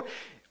she wrote.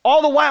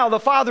 All the while, the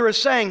Father is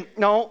saying,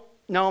 no,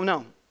 no,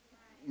 no,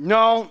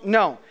 no,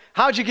 no.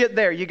 How'd you get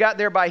there? You got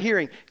there by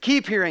hearing.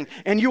 Keep hearing,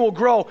 and you will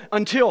grow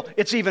until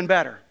it's even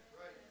better.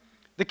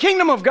 The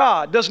kingdom of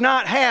God does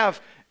not have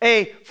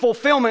a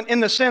fulfillment in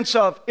the sense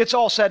of it's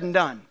all said and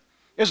done.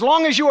 As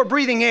long as you are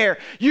breathing air,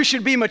 you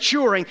should be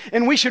maturing,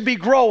 and we should be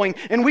growing,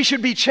 and we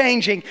should be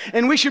changing,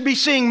 and we should be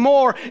seeing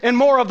more and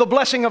more of the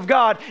blessing of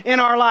God in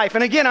our life.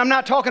 And again, I'm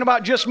not talking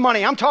about just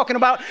money. I'm talking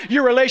about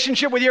your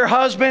relationship with your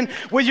husband,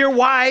 with your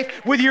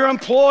wife, with your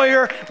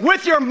employer,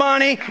 with your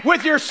money,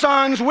 with your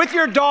sons, with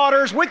your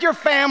daughters, with your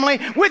family,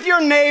 with your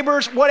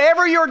neighbors,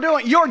 whatever you're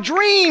doing, your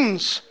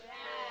dreams,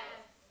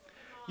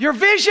 your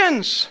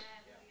visions.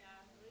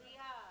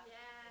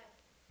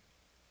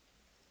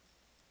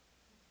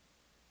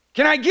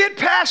 Can I get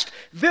past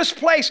this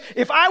place?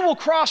 If I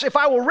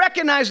will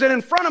recognize that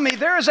in front of me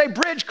there is a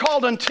bridge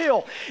called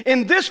until.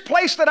 In this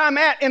place that I'm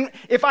at, and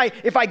if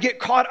I get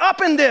caught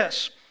up in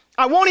this,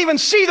 I won't even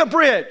see the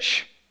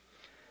bridge.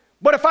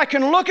 But if I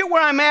can look at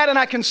where I'm at and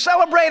I can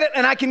celebrate it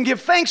and I can give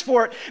thanks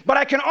for it, but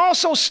I can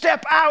also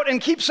step out and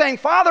keep saying,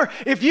 Father,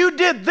 if you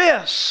did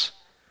this,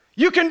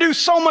 you can do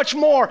so much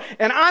more.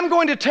 And I'm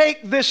going to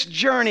take this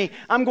journey.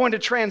 I'm going to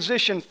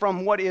transition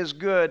from what is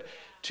good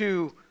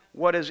to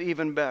what is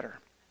even better.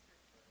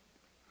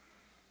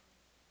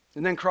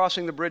 And then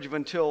crossing the bridge of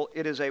until,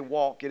 it is a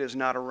walk, it is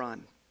not a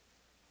run.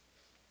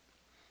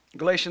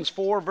 Galatians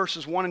 4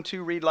 verses 1 and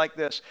 2 read like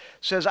this. It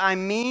says, I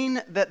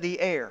mean that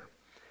the heir,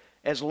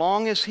 as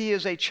long as he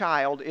is a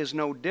child, is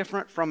no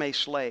different from a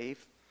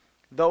slave,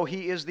 though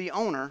he is the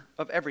owner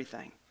of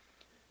everything.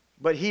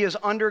 But he is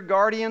under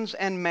guardians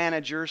and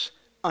managers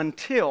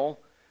until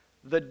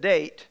the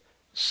date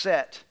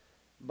set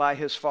by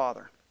his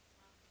father.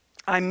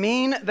 I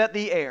mean that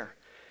the heir,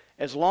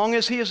 as long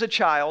as he is a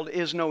child,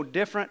 is no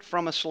different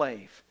from a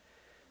slave,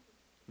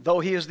 though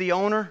he is the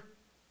owner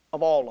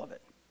of all of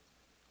it.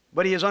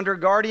 But he is under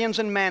guardians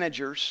and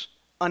managers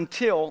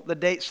until the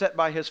date set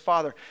by his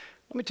father.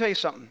 Let me tell you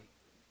something.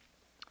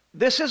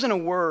 This isn't a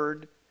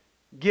word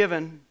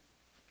given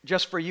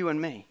just for you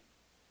and me.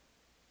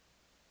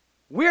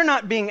 We're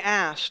not being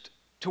asked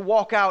to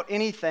walk out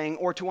anything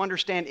or to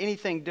understand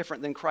anything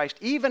different than Christ.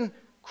 Even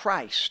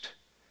Christ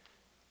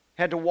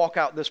had to walk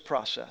out this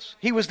process.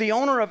 He was the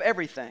owner of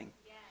everything,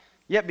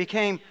 yet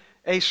became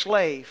a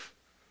slave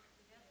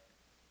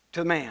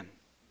to man.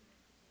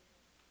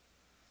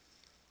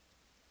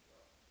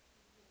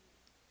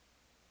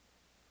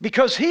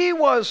 Because he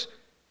was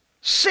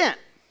sent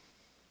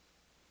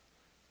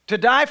to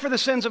die for the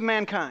sins of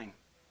mankind,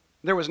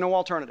 there was no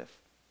alternative.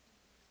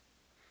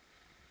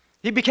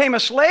 He became a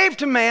slave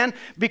to man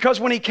because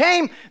when he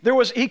came,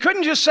 he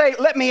couldn't just say,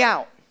 let me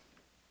out.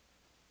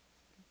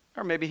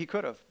 Or maybe he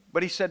could have.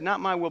 But he said, not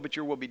my will, but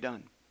your will be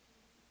done.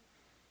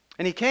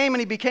 And he came and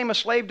he became a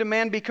slave to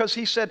man because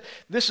he said,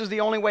 this is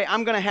the only way.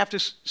 I'm going to have to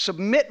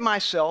submit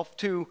myself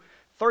to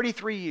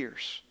 33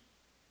 years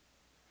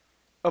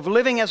of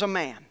living as a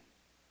man,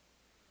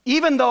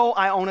 even though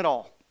I own it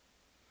all.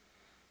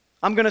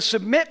 I'm going to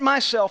submit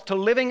myself to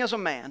living as a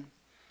man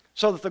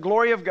so that the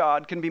glory of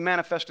God can be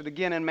manifested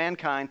again in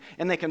mankind,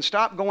 and they can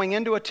stop going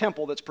into a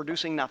temple that's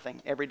producing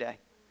nothing every day.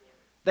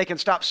 They can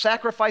stop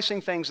sacrificing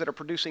things that are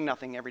producing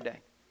nothing every day.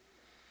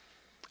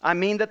 I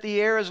mean that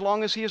the heir, as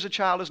long as he is a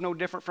child, is no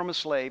different from a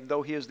slave,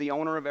 though he is the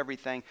owner of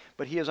everything,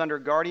 but he is under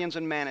guardians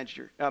and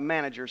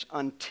managers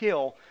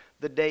until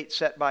the date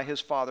set by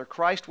his Father.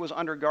 Christ was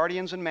under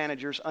guardians and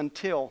managers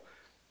until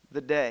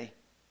the day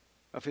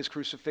of his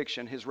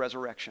crucifixion, his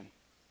resurrection.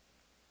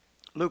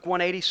 Luke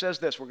 1:80 says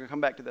this, we're going to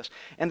come back to this.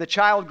 And the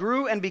child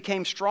grew and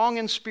became strong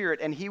in spirit,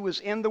 and he was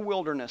in the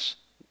wilderness.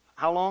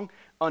 How long?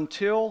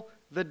 Until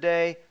the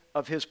day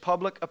of his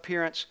public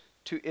appearance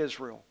to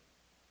Israel.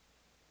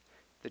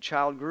 The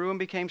child grew and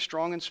became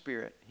strong in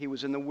spirit. He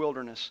was in the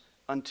wilderness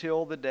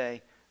until the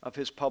day of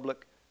his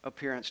public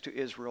appearance to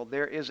Israel.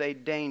 There is a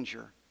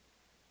danger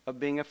of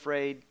being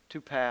afraid to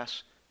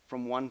pass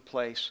from one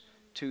place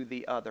to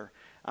the other.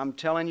 I'm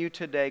telling you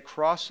today,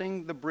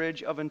 crossing the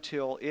bridge of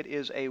Until, it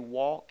is a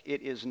walk,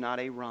 it is not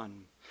a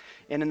run.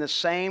 And in the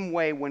same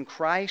way, when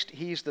Christ,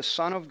 He's the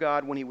Son of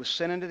God, when He was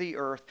sent into the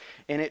earth,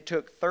 and it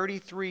took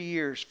 33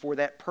 years for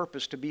that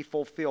purpose to be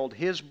fulfilled,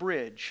 His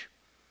bridge,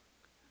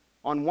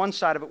 on one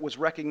side of it was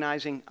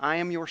recognizing, I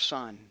am your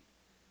Son,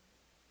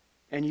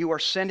 and you are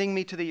sending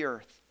me to the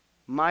earth.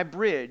 My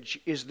bridge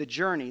is the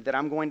journey that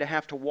I'm going to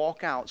have to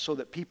walk out so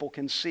that people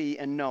can see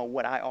and know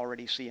what I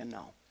already see and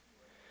know.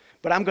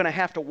 But I'm going to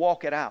have to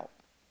walk it out.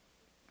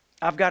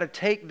 I've got to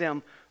take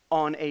them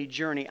on a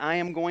journey. I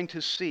am going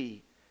to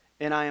see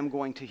and I am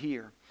going to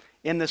hear.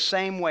 In the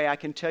same way, I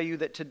can tell you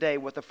that today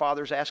what the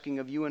Father's asking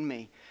of you and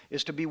me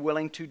is to be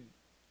willing to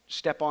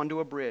step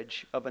onto a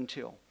bridge of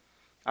Until.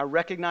 I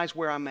recognize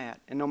where I'm at,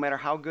 and no matter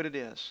how good it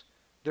is,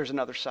 there's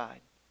another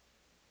side.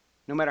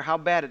 No matter how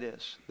bad it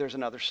is, there's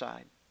another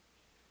side.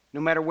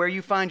 No matter where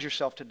you find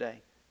yourself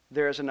today,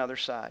 there is another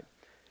side.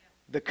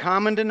 The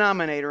common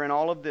denominator in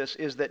all of this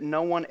is that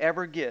no one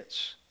ever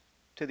gets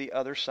to the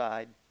other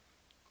side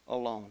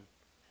alone.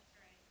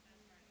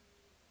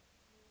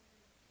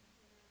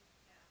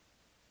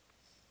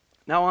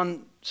 Now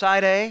on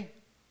side A,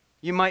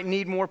 you might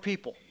need more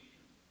people.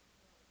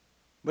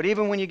 But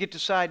even when you get to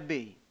side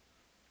B,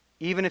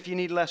 even if you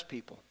need less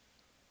people,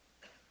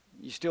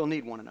 you still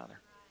need one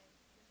another.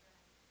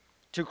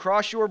 To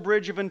cross your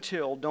bridge of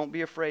Until, don't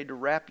be afraid to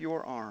wrap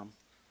your arm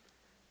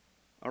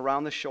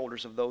around the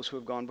shoulders of those who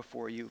have gone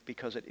before you,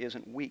 because it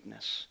isn't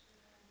weakness,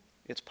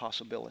 it's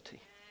possibility.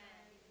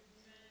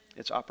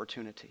 It's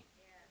opportunity.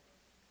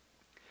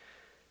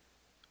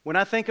 When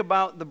I think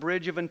about the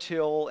bridge of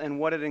Until and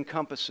what it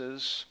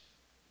encompasses,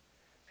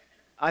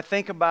 I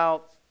think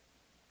about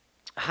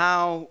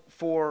how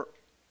for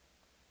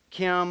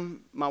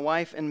Kim, my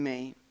wife, and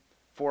me,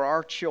 for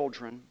our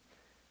children,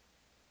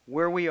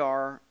 where we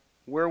are,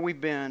 where we've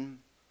been,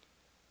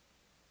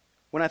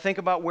 when I think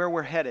about where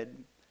we're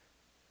headed,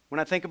 when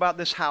I think about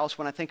this house,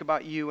 when I think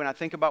about you, and I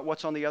think about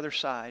what's on the other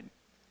side,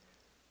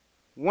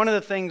 one of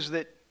the things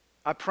that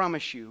I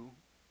promise you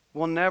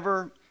will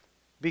never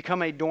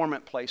become a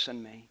dormant place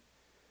in me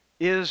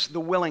is the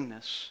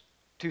willingness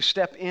to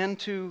step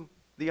into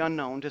the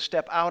unknown, to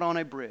step out on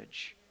a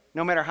bridge,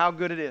 no matter how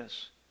good it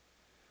is.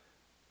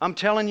 I'm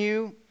telling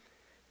you,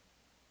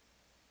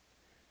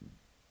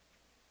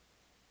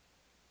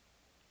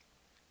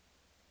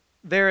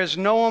 there is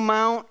no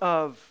amount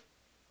of,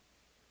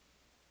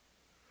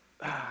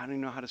 I don't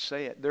even know how to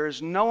say it. There is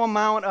no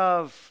amount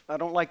of, I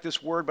don't like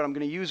this word, but I'm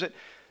going to use it,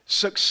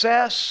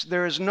 success.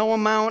 There is no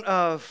amount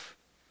of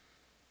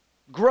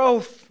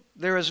growth.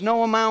 There is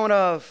no amount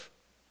of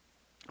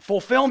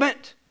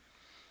fulfillment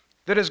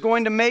that is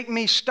going to make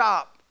me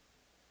stop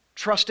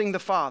trusting the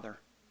Father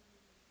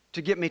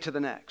to get me to the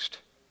next.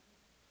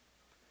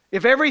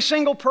 If every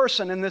single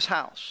person in this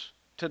house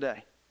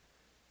today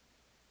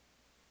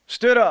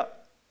stood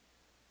up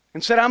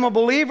and said, I'm a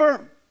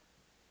believer,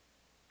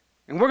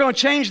 and we're going to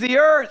change the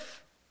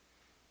earth,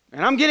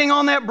 and I'm getting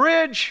on that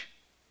bridge,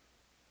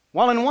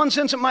 while in one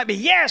sense it might be,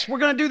 yes, we're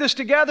going to do this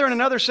together, in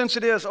another sense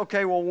it is,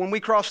 okay, well, when we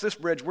cross this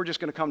bridge, we're just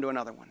going to come to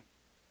another one,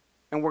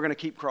 and we're going to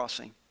keep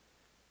crossing.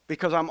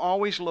 Because I'm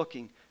always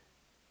looking,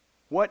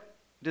 what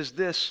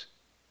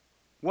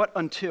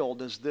Until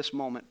does this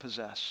moment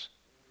possess?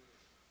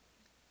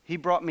 He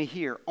brought me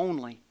here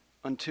only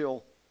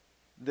until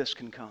this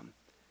can come.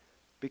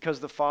 Because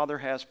the Father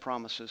has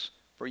promises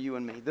for you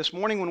and me. This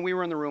morning when we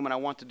were in the room, and I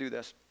want to do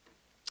this.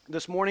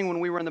 This morning when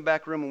we were in the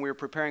back room and we were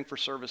preparing for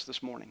service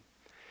this morning.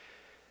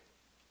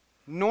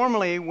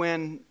 Normally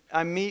when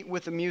I meet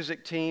with the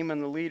music team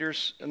and the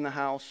leaders in the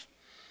house,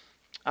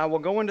 I will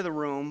go into the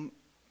room,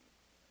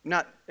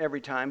 not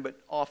every time, but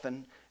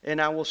often,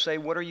 and I will say,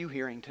 what are you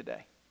hearing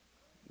today?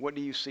 What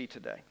do you see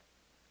today?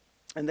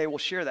 And they will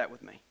share that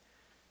with me.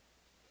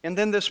 And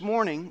then this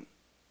morning,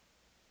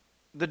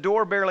 the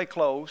door barely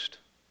closed,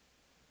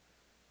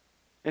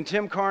 and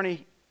Tim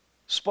Carney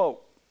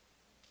spoke.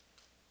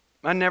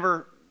 I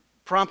never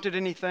prompted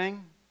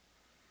anything,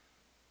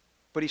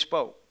 but he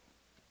spoke.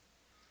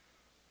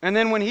 And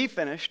then when he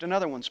finished,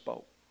 another one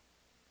spoke.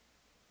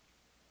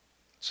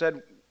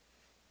 Said,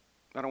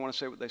 I don't want to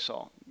say what they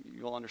saw.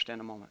 You'll understand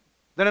in a moment.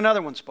 Then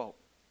another one spoke.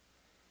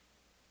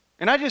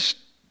 And I just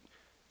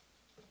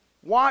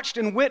watched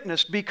and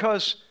witnessed,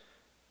 because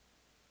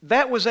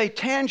that was a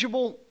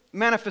tangible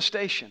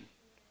manifestation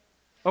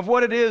of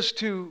what it is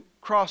to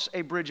cross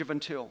a bridge of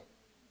until.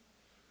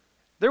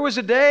 There was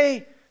a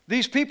day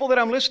these people that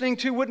I'm listening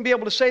to wouldn't be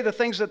able to say the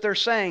things that they're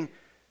saying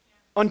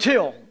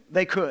until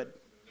they could.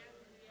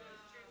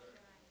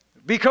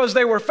 Because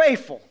they were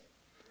faithful,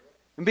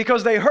 and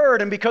because they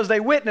heard, and because they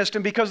witnessed,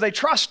 and because they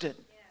trusted.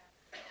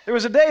 There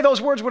was a day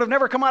those words would have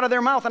never come out of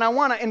their mouth, and I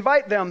want to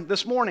invite them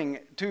this morning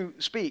to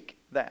speak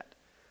that.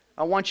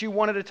 I want you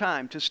one at a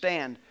time to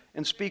stand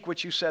and speak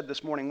what you said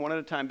this morning, one at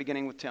a time,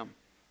 beginning with Tim.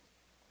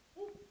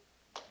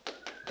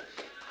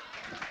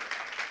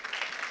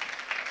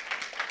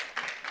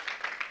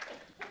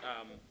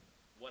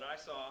 What I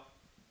saw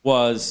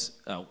was,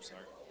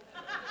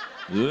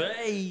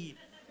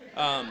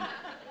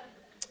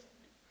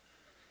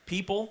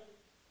 people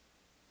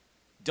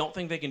don't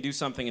think they can do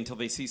something until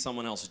they see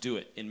someone else do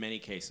it in many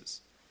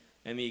cases.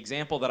 And the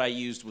example that I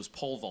used was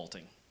pole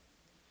vaulting.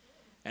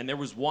 And there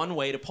was one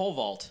way to pole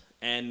vault,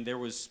 and there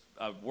was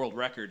a world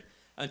record,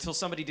 until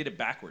somebody did it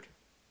backward.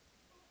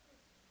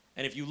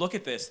 And if you look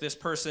at this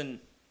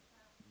person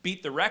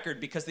beat the record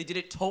because they did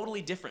it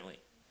totally differently.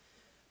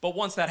 But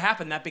once that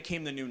happened, that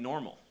became the new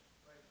normal.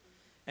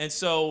 And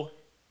so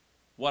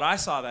what I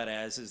saw that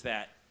as is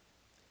that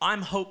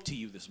I'm hope to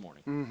you this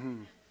morning.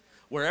 Mm-hmm.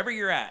 Wherever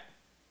you're at,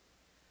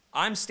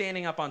 I'm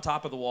standing up on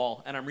top of the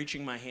wall, and I'm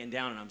reaching my hand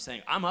down, and I'm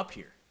saying, I'm up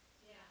here.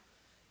 Yeah.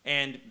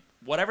 And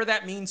whatever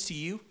that means to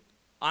you,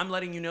 I'm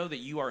letting you know that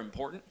you are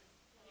important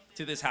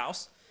to this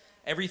house.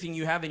 Everything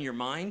you have in your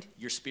mind,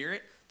 your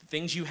spirit, the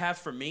things you have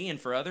for me and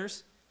for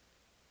others,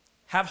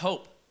 have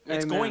hope. Amen.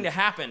 It's going to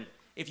happen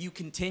if you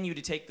continue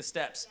to take the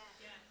steps.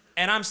 Yeah.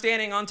 And I'm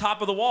standing on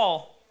top of the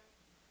wall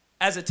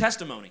as a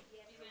testimony,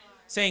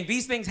 saying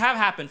these things have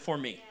happened for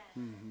me.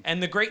 Mm-hmm.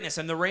 And the greatness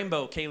and the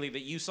rainbow, Kaylee,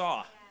 that you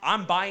saw,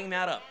 I'm buying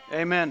that up.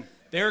 Amen.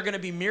 There are going to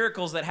be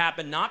miracles that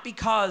happen, not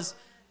because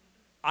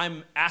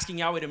I'm asking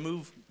Yahweh to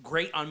move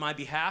great on my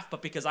behalf,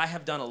 but because I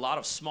have done a lot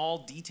of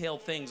small,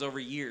 detailed things over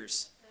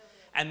years.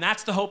 And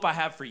that's the hope I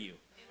have for you,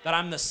 that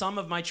I'm the sum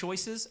of my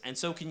choices, and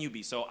so can you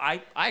be. So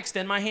I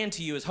extend my hand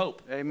to you as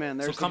hope. Amen.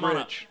 There's so come the bridge.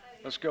 On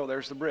up. Let's go.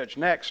 There's the bridge.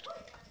 Next.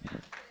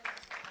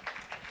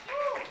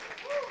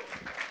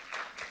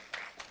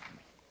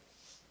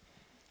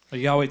 Well,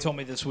 Yahweh told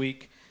me this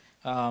week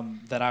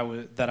that I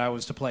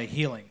was to play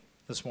healing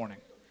this morning.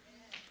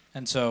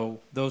 And so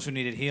those who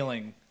needed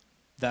healing,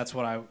 that's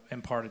what I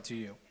imparted to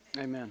you.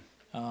 Amen.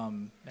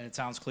 And it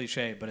sounds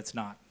cliche, but it's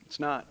not. It's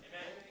not.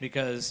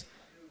 Because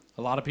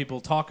a lot of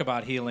people talk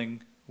about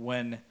healing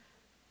when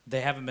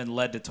they haven't been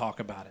led to talk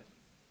about it.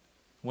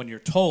 When you're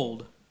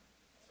told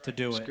to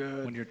do it,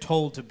 when you're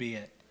told to be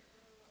it,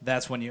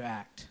 that's when you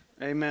act.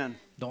 Amen.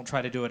 Don't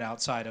try to do it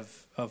outside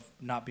of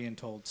not being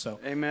told. So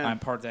Amen. I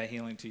impart that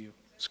healing to you.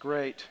 It's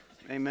great.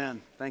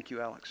 Amen. Thank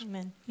you, Alex.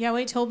 Amen.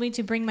 Yahweh told me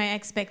to bring my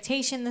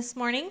expectation this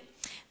morning,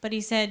 but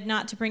he said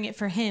not to bring it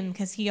for him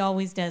because he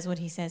always does what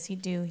he says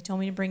he'd do. He told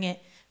me to bring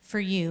it for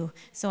you.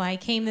 So I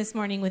came this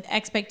morning with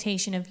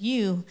expectation of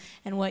you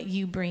and what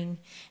you bring.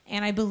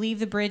 And I believe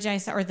the bridge I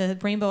saw, or the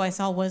rainbow I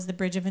saw, was the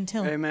bridge of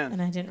until. Amen.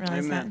 And I didn't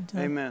realize that Amen.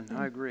 until. Amen.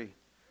 I agree.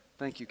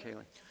 Thank you,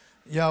 Kaylee.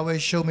 Yahweh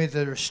showed me that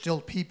there are still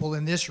people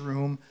in this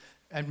room,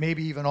 and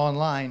maybe even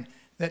online,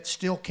 that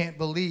still can't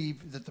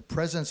believe that the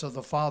presence of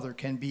the Father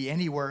can be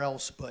anywhere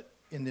else but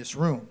in this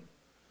room,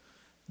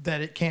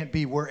 that it can't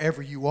be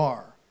wherever you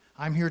are.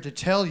 I'm here to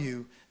tell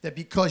you that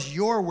because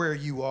you're where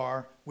you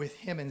are with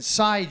him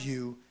inside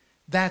you,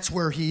 that's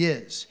where he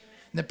is.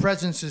 And the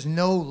presence is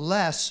no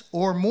less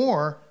or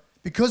more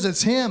because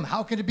it's him.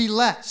 How can it be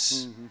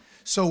less? Mm-hmm.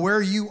 So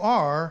where you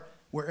are,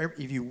 wherever,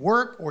 if you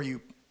work or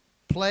you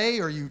play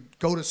or you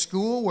go to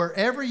school,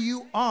 wherever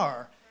you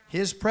are,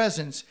 his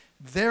presence,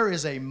 there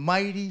is a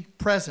mighty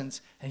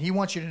presence, and he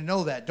wants you to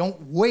know that.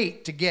 Don't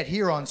wait to get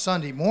here on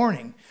Sunday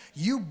morning.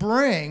 You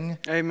bring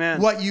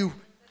Amen. what you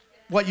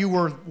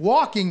were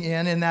walking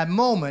in that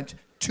moment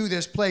to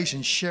this place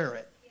and share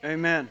it.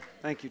 Amen.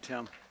 Thank you,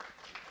 Tim.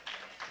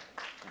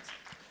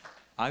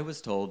 I was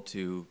told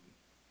to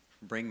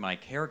bring my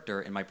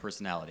character and my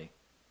personality.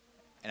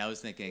 And I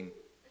was thinking,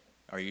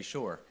 are you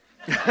sure?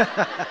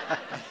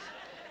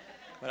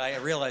 But I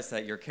realized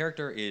that your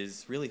character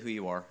is really who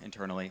you are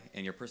internally,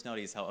 and your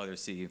personality is how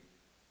others see you.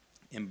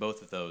 And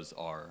both of those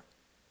are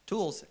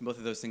tools, and both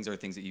of those things are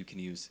things that you can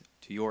use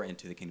to your and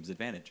to the kingdom's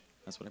advantage.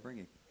 That's what I'm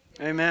bringing.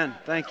 Amen.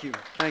 Thank you.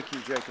 Thank you,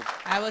 Jacob.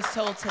 I was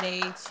told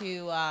today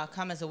to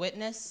come as a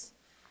witness.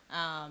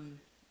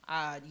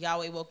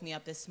 Yahweh woke me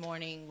up this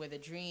morning with a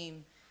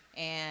dream,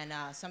 and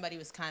somebody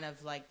was kind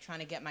of like trying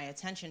to get my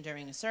attention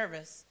during a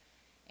service,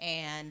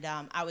 and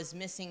I was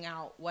missing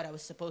out what I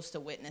was supposed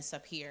to witness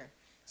up here.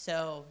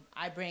 So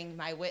I bring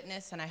my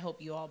witness, and I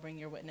hope you all bring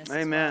your witness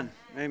Amen.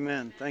 as well.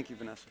 Amen. Thank you,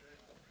 Vanessa.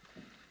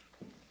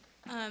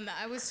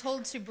 I was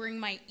told to bring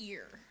my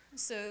ear.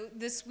 So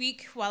this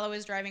week, while I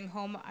was driving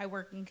home, I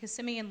work in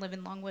Kissimmee and live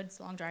in Longwood. It's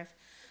a long drive.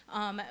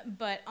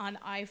 But on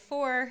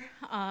I-4,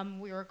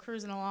 we were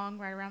cruising along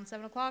right around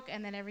 7 o'clock,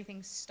 and then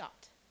everything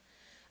stopped.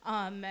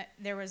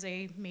 There was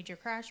a major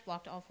crash,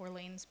 blocked all 4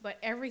 lanes, but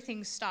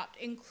everything stopped,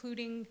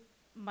 including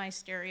my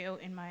stereo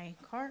in my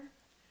car.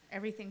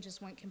 Everything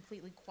just went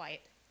completely quiet.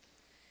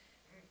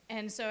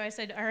 And so I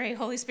said, all right,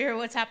 Holy Spirit,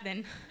 what's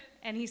happening?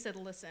 And he said,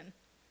 listen.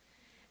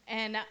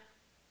 And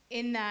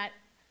in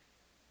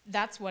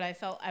that's what I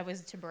felt I was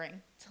to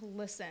bring, to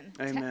listen,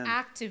 Amen. to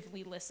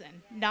actively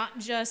listen, not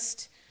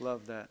just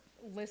Love that.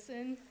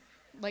 listen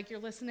like you're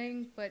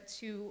listening, but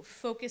to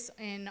focus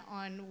in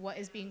on what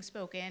is being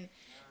spoken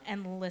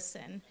and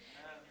listen.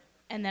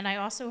 And then I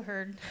also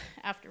heard,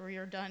 after we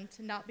were done,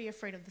 to not be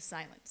afraid of the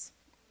silence.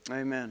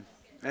 Amen.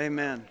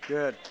 Amen.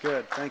 Good,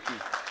 good. Thank you.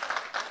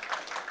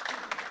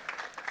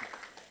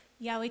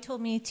 Yahweh told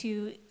me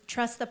to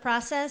trust the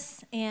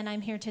process, and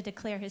I'm here to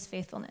declare his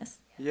faithfulness.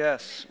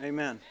 Yes.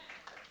 Amen.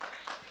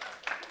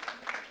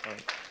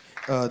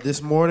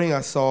 This morning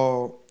I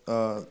saw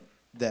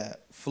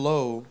that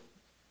flow,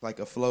 like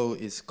a flow,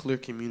 is clear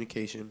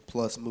communication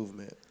plus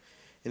movement.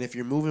 And if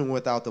you're moving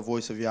without the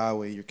voice of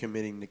Yahweh, you're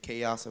committing to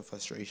chaos and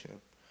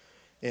frustration.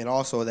 And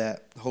also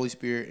that the Holy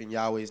Spirit and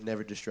Yahweh is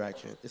never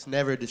distraction. It's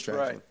never a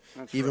distraction. Right.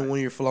 That's Even right.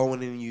 when you're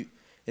flowing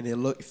and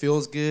it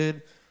feels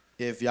good,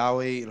 if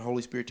Yahweh and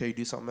Holy Spirit tell you to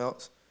do something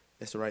else,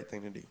 it's the right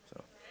thing to do.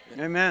 So.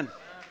 Amen.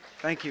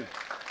 Thank you.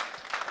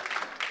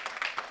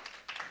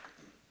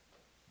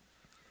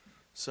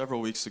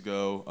 Several weeks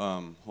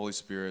ago, Holy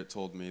Spirit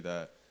told me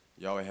that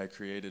Yahweh had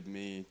created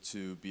me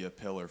to be a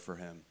pillar for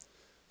him.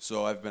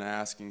 So I've been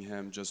asking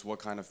him, just what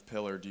kind of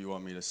pillar do you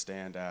want me to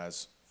stand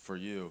as for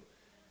you?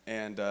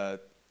 And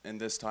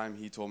this time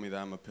he told me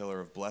that I'm a pillar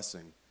of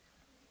blessing.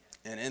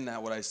 And in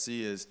that, what I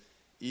see is,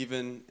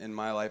 even in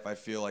my life, I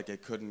feel like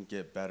it couldn't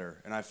get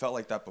better. And I felt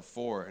like that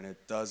before, and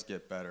it does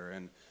get better.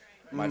 And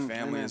my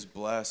family amen. is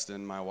blessed,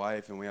 and my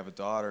wife, and we have a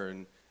daughter,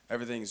 and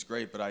everything's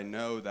great. But I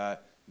know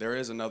that there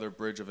is another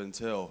bridge of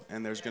Until,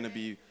 and there's going to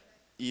be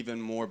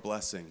even more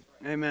blessing.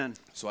 Amen.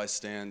 So I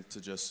stand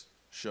to just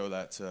show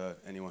that to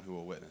anyone who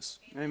will witness.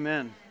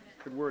 Amen.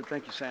 Good word.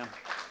 Thank you, Sam.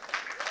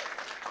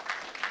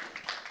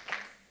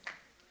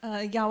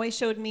 Yahweh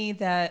showed me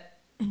that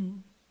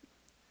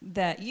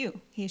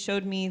he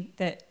showed me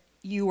that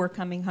you were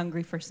coming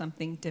hungry for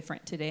something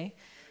different today,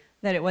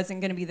 that it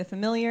wasn't going to be the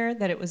familiar,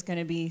 that it was going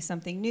to be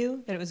something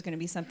new, that it was going to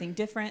be something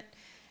different,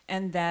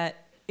 and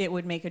that it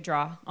would make a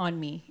draw on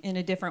me in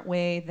a different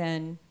way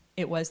than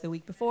it was the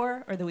week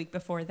before or the week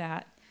before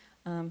that.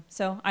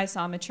 So I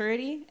saw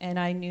maturity, and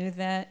I knew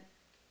that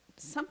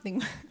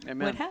something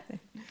Amen. would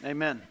happen.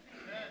 Amen.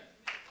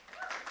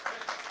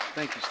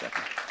 Thank you,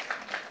 Stephanie.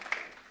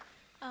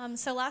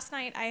 So last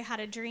night I had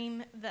a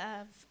dream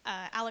of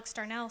Alex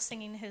Darnell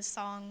singing his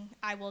song,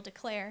 I Will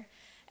Declare.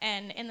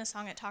 And in the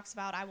song it talks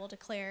about, I will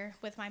declare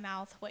with my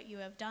mouth what you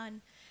have done.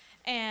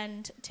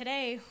 And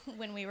today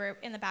when we were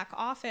in the back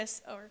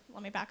office, or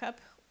let me back up,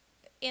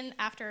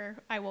 after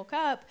I woke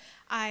up,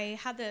 I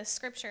had the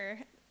scripture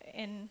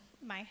in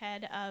my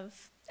head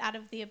of, out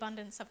of the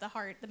abundance of the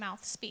heart, the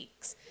mouth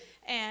speaks.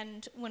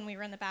 And when we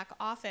were in the back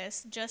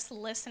office, just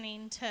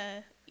listening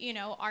to,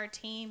 our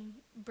team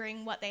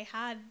bring what they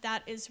had,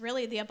 that is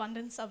really the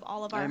abundance of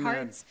all of our Amen.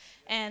 hearts,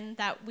 and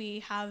that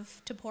we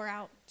have to pour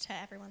out to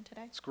everyone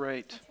today. It's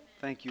great.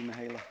 Thank you,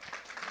 Mihaela.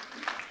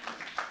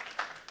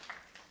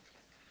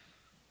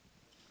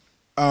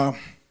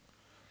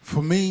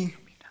 For me,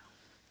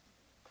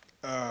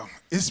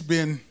 it's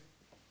been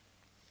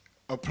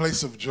a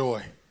place of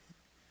joy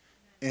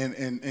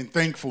and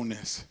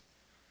thankfulness.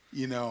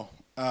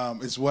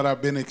 Is what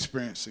I've been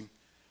experiencing,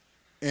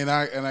 and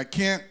I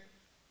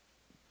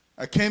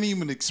can't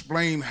even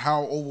explain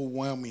how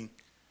overwhelming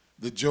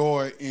the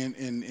joy and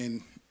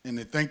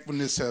the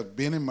thankfulness have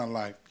been in my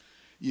life.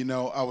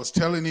 I was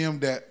telling him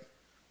that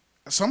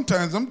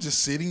sometimes I'm just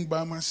sitting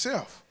by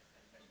myself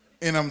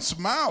and I'm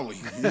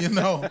smiling,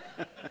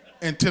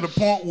 and to the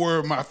point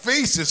where my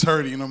face is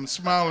hurting. I'm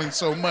smiling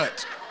so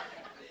much,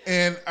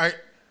 and I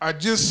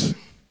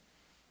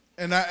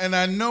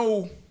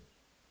know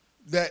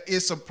that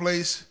it's a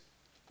place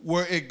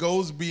where it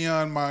goes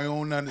beyond my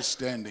own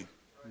understanding.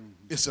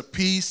 It's a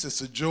peace,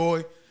 it's a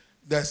joy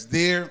that's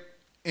there,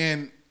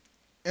 and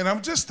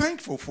I'm just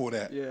thankful for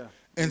that. Yeah.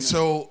 And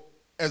so,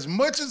 as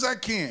much as I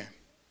can,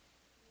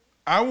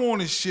 I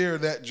want to share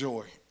that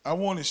joy. I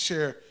want to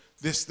share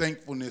this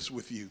thankfulness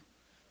with you,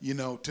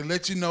 to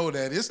let you know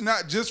that it's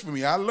not just for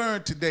me. I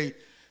learned today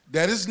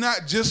that it's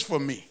not just for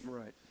me,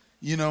 Right.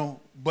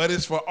 but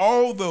it's for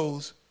all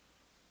those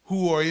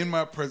who are in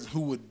my presence,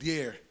 who would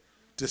dare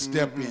to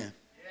step in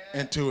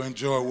and to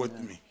enjoy with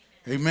me.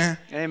 Amen?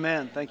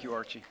 Amen. Thank you,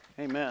 Archie.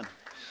 Amen.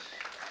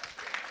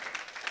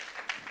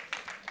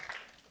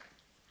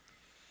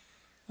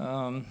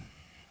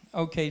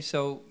 Okay,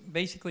 so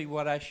basically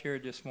what I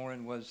shared this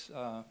morning was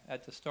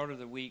at the start of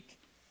the week,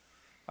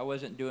 I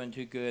wasn't doing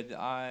too good.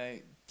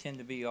 I tend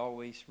to be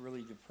always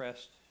really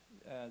depressed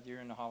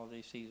during the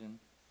holiday season.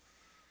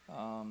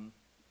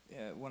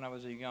 When I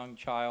was a young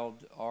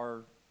child,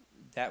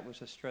 that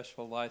was a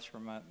stressful life for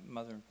my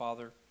mother and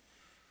father,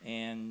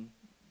 and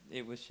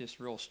it was just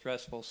real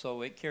stressful.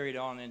 So it carried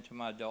on into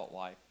my adult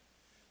life.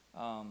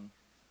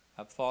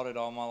 I've fought it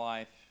all my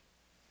life,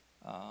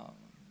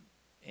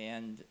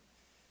 and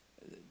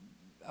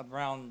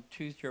around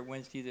Tuesday or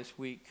Wednesday this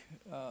week,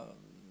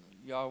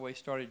 Yahweh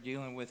started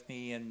dealing with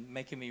me and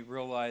making me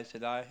realize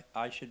that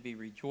I should be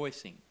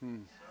rejoicing,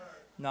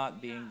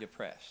 not being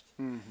depressed.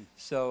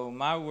 So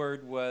my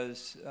word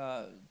was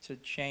to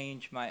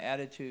change my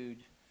attitude,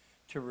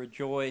 to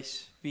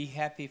rejoice, be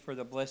happy for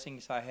the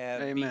blessings I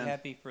have, Amen. be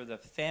happy for the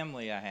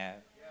family I have.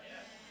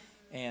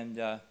 And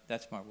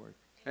that's my word.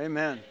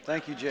 Amen.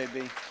 Thank you,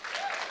 JB.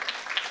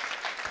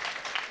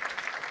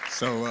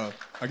 So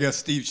I guess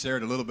Steve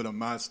shared a little bit of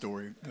my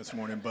story this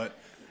morning. But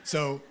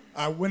so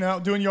I went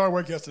out doing yard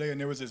work yesterday,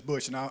 and there was this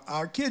bush. And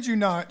I kid you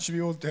not, should be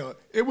able to tell it.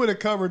 It would have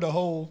covered the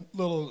whole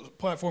little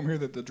platform here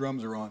that the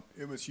drums are on.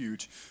 It was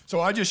huge. So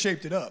I just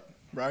shaped it up,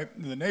 right?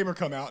 And the neighbor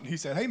come out, and he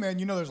said, hey, man,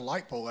 you know there's a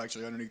light pole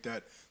actually underneath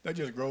that. That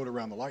just growed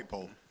around the light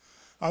pole.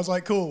 I was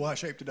like, cool, well, I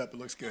shaped it up. It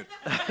looks good.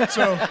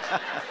 So,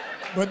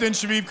 but then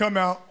Shavib come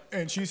out,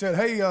 and she said,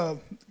 hey,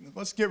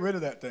 let's get rid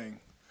of that thing.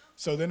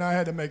 So then I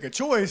had to make a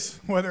choice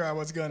whether I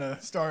was going to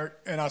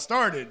start, and I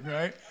started,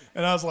 right?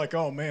 And I was like,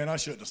 oh, man, I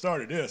shouldn't have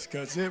started this,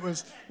 because it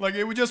was like,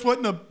 it just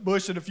wasn't a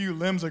bush that a few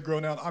limbs had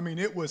grown out. I mean,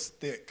 it was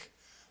thick.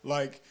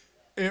 Like,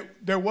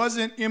 there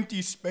wasn't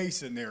empty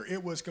space in there.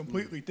 It was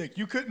completely thick.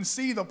 You couldn't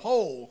see the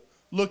pole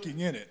looking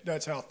in it.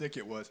 That's how thick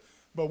it was.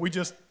 But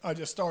I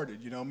just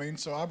started, you know what I mean?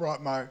 So I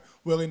brought my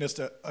willingness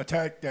to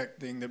attack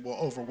that thing that will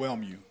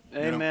overwhelm you.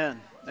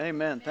 Amen. You know?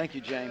 Amen. Thank you,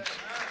 James.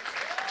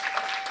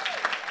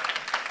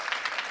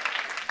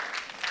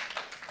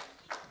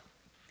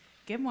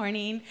 Good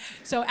morning.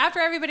 So after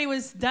everybody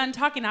was done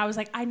talking, I was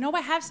like, I know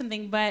I have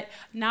something, but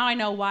now I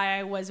know why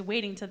I was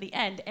waiting till the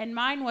end. And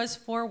mine was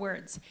 4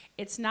 words.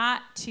 It's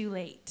not too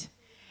late.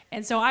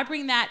 And so I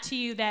bring that to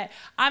you, that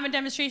I'm a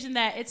demonstration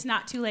that it's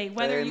not too late.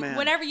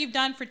 Whatever you've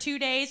done for 2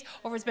 days,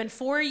 or it's been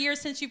 4 years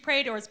since you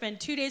prayed, or it's been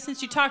 2 days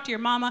since you talked to your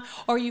mama,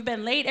 or you've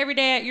been late every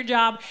day at your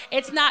job,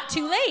 it's not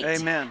too late.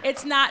 Amen.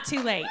 It's not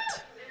too late.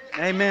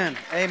 Amen.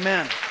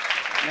 Amen.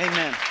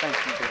 Amen. Thank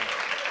you, Bill.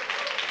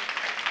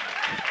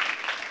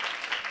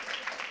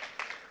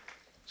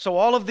 So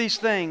all of these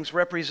things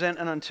represent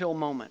an until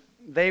moment.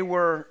 They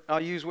were, I'll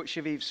use what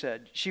Shaviv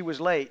said, she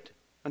was late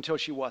until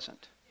she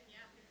wasn't.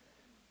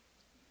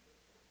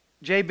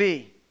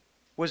 JB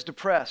was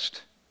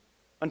depressed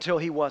until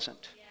he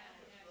wasn't.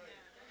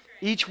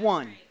 Each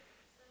one.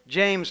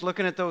 James,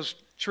 looking at those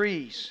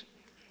trees,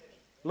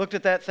 looked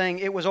at that thing,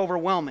 it was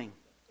overwhelming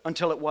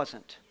until it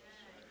wasn't.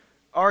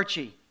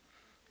 Archie,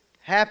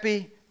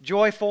 happy,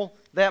 joyful,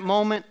 that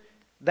moment,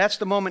 that's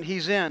the moment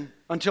he's in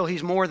until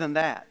he's more than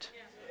that.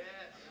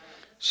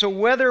 So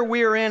whether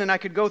we're in, and I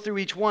could go through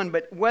each one,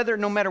 but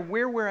no matter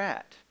where we're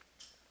at,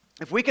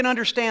 if we can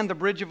understand the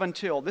bridge of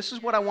until, this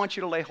is what I want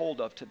you to lay hold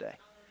of today.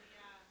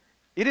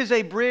 It is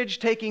a bridge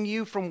taking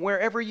you from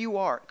wherever you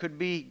are. It could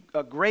be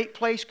a great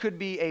place, could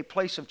be a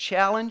place of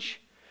challenge,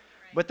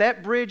 but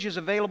that bridge is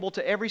available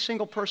to every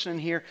single person in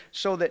here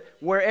so that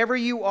wherever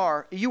you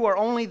are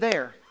only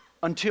there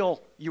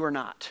until you are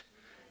not.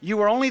 You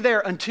are only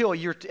there until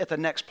you're at the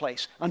next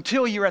place,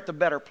 until you're at the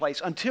better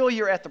place, until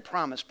you're at the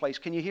promised place.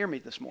 Can you hear me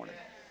this morning?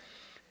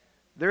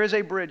 There is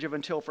a bridge of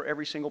until for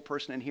every single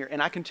person in here,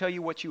 and I can tell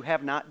you what you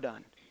have not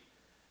done.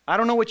 I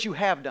don't know what you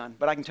have done,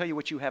 but I can tell you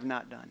what you have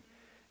not done.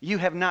 You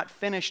have not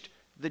finished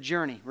the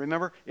journey.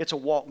 Remember, it's a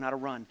walk, not a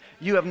run.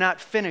 You have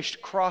not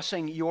finished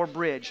crossing your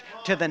bridge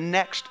to the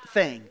next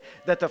thing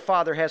that the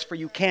Father has for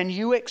you. Can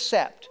you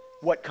accept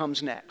what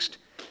comes next?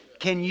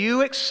 Can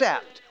you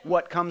accept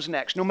what comes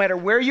next? No matter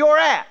where you're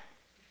at,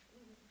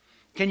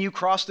 can you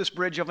cross this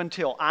bridge of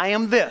until? I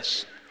am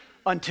this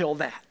until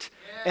that.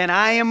 And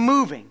I am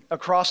moving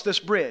across this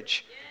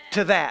bridge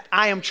to that.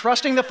 I am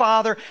trusting the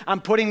Father. I'm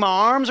putting my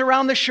arms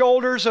around the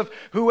shoulders of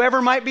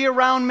whoever might be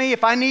around me.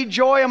 If I need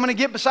joy, I'm going to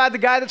get beside the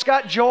guy that's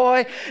got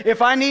joy.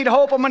 If I need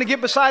hope, I'm going to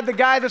get beside the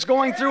guy that's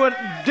going through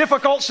a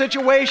difficult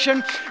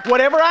situation.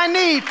 Whatever I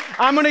need,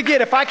 I'm going to get.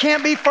 If I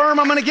can't be firm,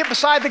 I'm going to get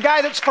beside the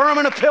guy that's firm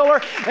in a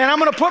pillar, and I'm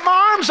going to put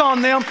my arms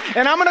on them,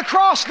 and I'm going to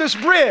cross this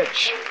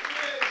bridge.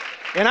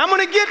 And I'm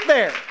going to get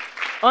there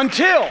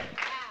until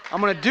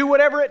I'm going to do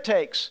whatever it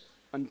takes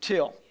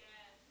until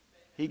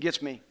He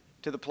gets me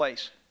to the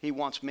place He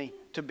wants me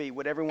to be.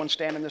 Would everyone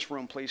stand in this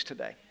room, please,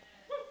 today?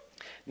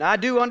 Now, I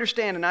do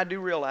understand and I do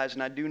realize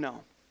and I do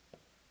know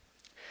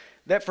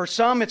that for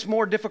some it's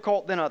more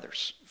difficult than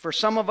others. For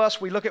some of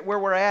us, we look at where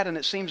we're at and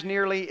it seems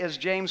nearly, as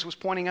James was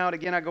pointing out,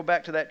 again, I go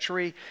back to that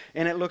tree,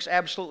 and it looks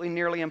absolutely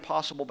nearly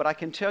impossible. But I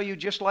can tell you,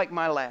 just like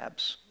my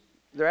labs,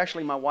 they're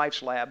actually my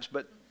wife's labs,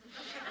 but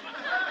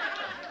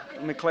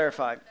let me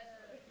clarify.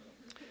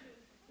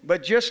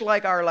 But just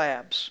like our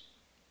labs,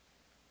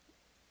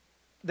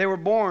 they were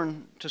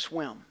born to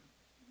swim.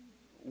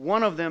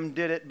 One of them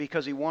did it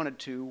because he wanted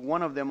to.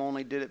 One of them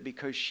only did it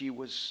because she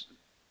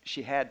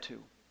had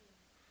to.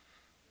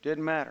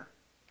 Didn't matter.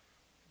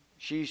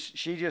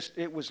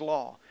 It was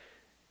law.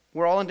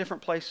 We're all in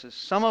different places.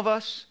 Some of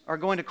us are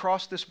going to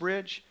cross this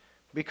bridge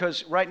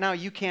because right now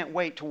you can't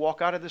wait to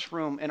walk out of this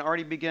room and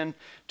already begin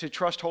to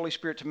trust Holy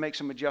Spirit to make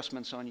some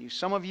adjustments on you.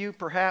 Some of you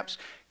perhaps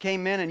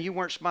came in and you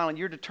weren't smiling.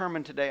 You're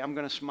determined today, I'm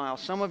going to smile.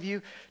 Some of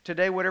you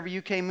today, whatever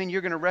you came in,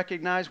 you're going to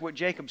recognize what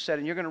Jacob said,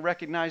 and you're going to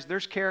recognize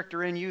there's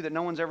character in you that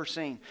no one's ever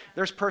seen.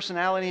 There's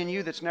personality in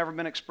you that's never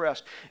been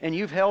expressed. And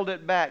you've held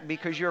it back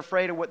because you're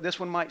afraid of what this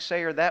one might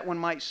say or that one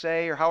might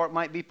say or how it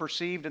might be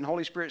perceived. And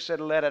Holy Spirit said,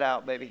 let it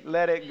out, baby.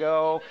 Let it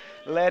go.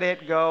 Let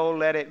it go.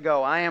 Let it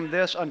go. I am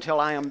this until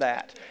I am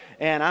that.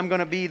 And I'm going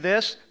to be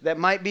this that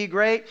might be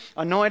great,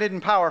 anointed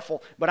and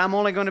powerful, but I'm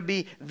only going to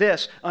be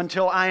this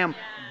until I am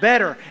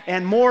better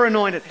and more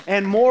anointed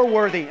and more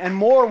worthy and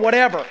more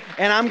whatever.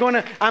 And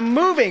I'm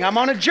moving. I'm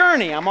on a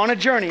journey.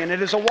 And it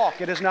is a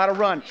walk. It is not a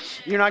run.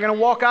 You're not going to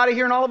walk out of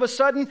here and all of a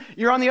sudden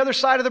you're on the other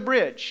side of the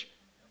bridge.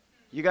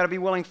 You got to be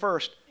willing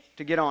first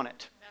to get on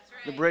it.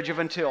 The bridge of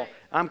until.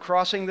 I'm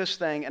crossing this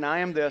thing and I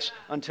am this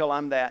until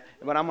I'm that.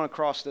 But I'm going to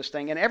cross this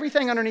thing. And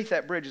everything underneath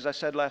that bridge, as I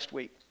said last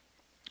week,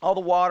 all the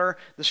water,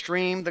 the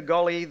stream, the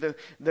gully, the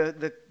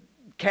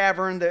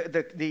cavern,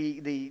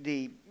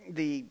 the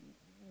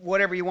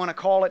whatever you want to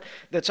call it,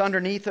 that's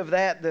underneath of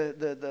that,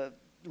 the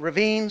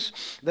ravines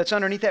that's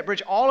underneath that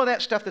bridge, all of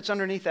that stuff that's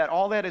underneath that,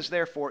 all that is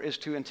there for is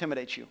to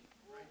intimidate you.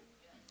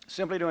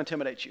 Simply to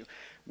intimidate you.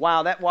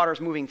 Wow, that water is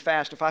moving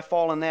fast. If I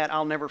fall in that,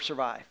 I'll never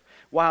survive.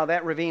 Wow,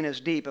 that ravine is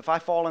deep. If I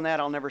fall in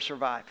that, I'll never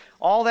survive.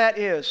 All that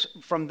is,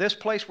 from this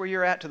place where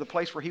you're at to the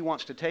place where he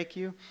wants to take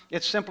you,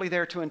 it's simply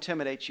there to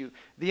intimidate you.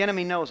 The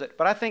enemy knows it.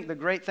 But I think the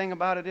great thing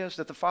about it is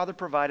that the Father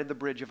provided the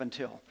bridge of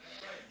until.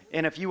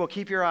 And if you will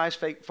keep your eyes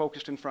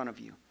focused in front of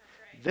you,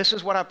 this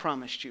is what I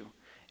promised you.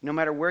 No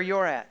matter where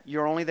you're at,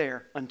 you're only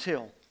there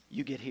until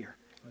you get here.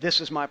 This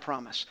is my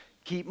promise.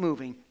 Keep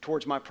moving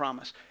towards my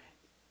promise.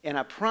 And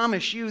I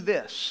promise you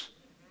this,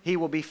 he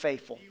will be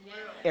faithful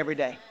every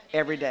day,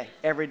 every day,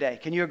 every day.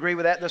 Can you agree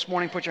with that this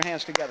morning? Put your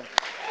hands together.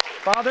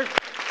 Father,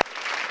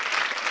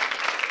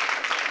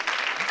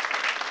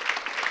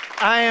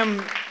 I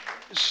am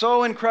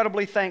so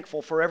incredibly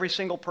thankful for every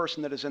single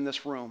person that is in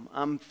this room.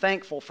 I'm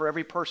thankful for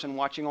every person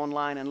watching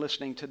online and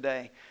listening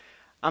today.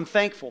 I'm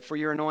thankful for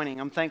your anointing.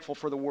 I'm thankful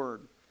for the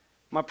word.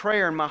 My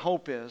prayer and my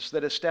hope is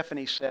that, as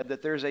Stephanie said,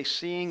 that there's a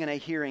seeing and a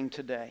hearing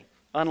today.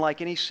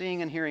 Unlike any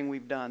seeing and hearing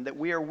we've done, that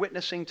we are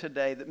witnessing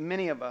today, that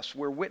many of us,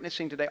 we're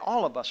witnessing today,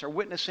 all of us are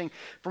witnessing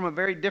from a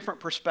very different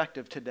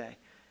perspective today.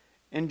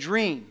 And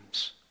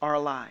dreams are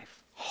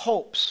alive.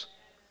 Hopes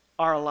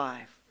are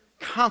alive.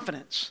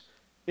 Confidence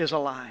is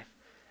alive.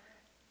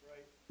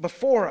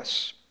 Before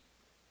us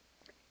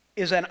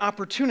is an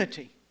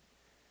opportunity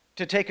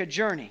to take a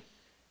journey,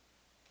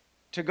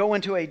 to go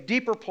into a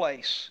deeper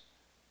place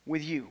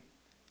with you.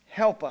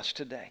 Help us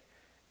today,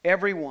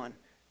 everyone,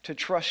 to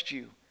trust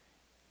you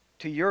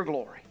to your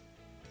glory.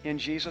 In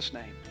Jesus'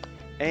 name,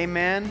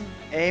 amen,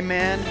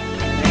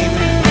 amen.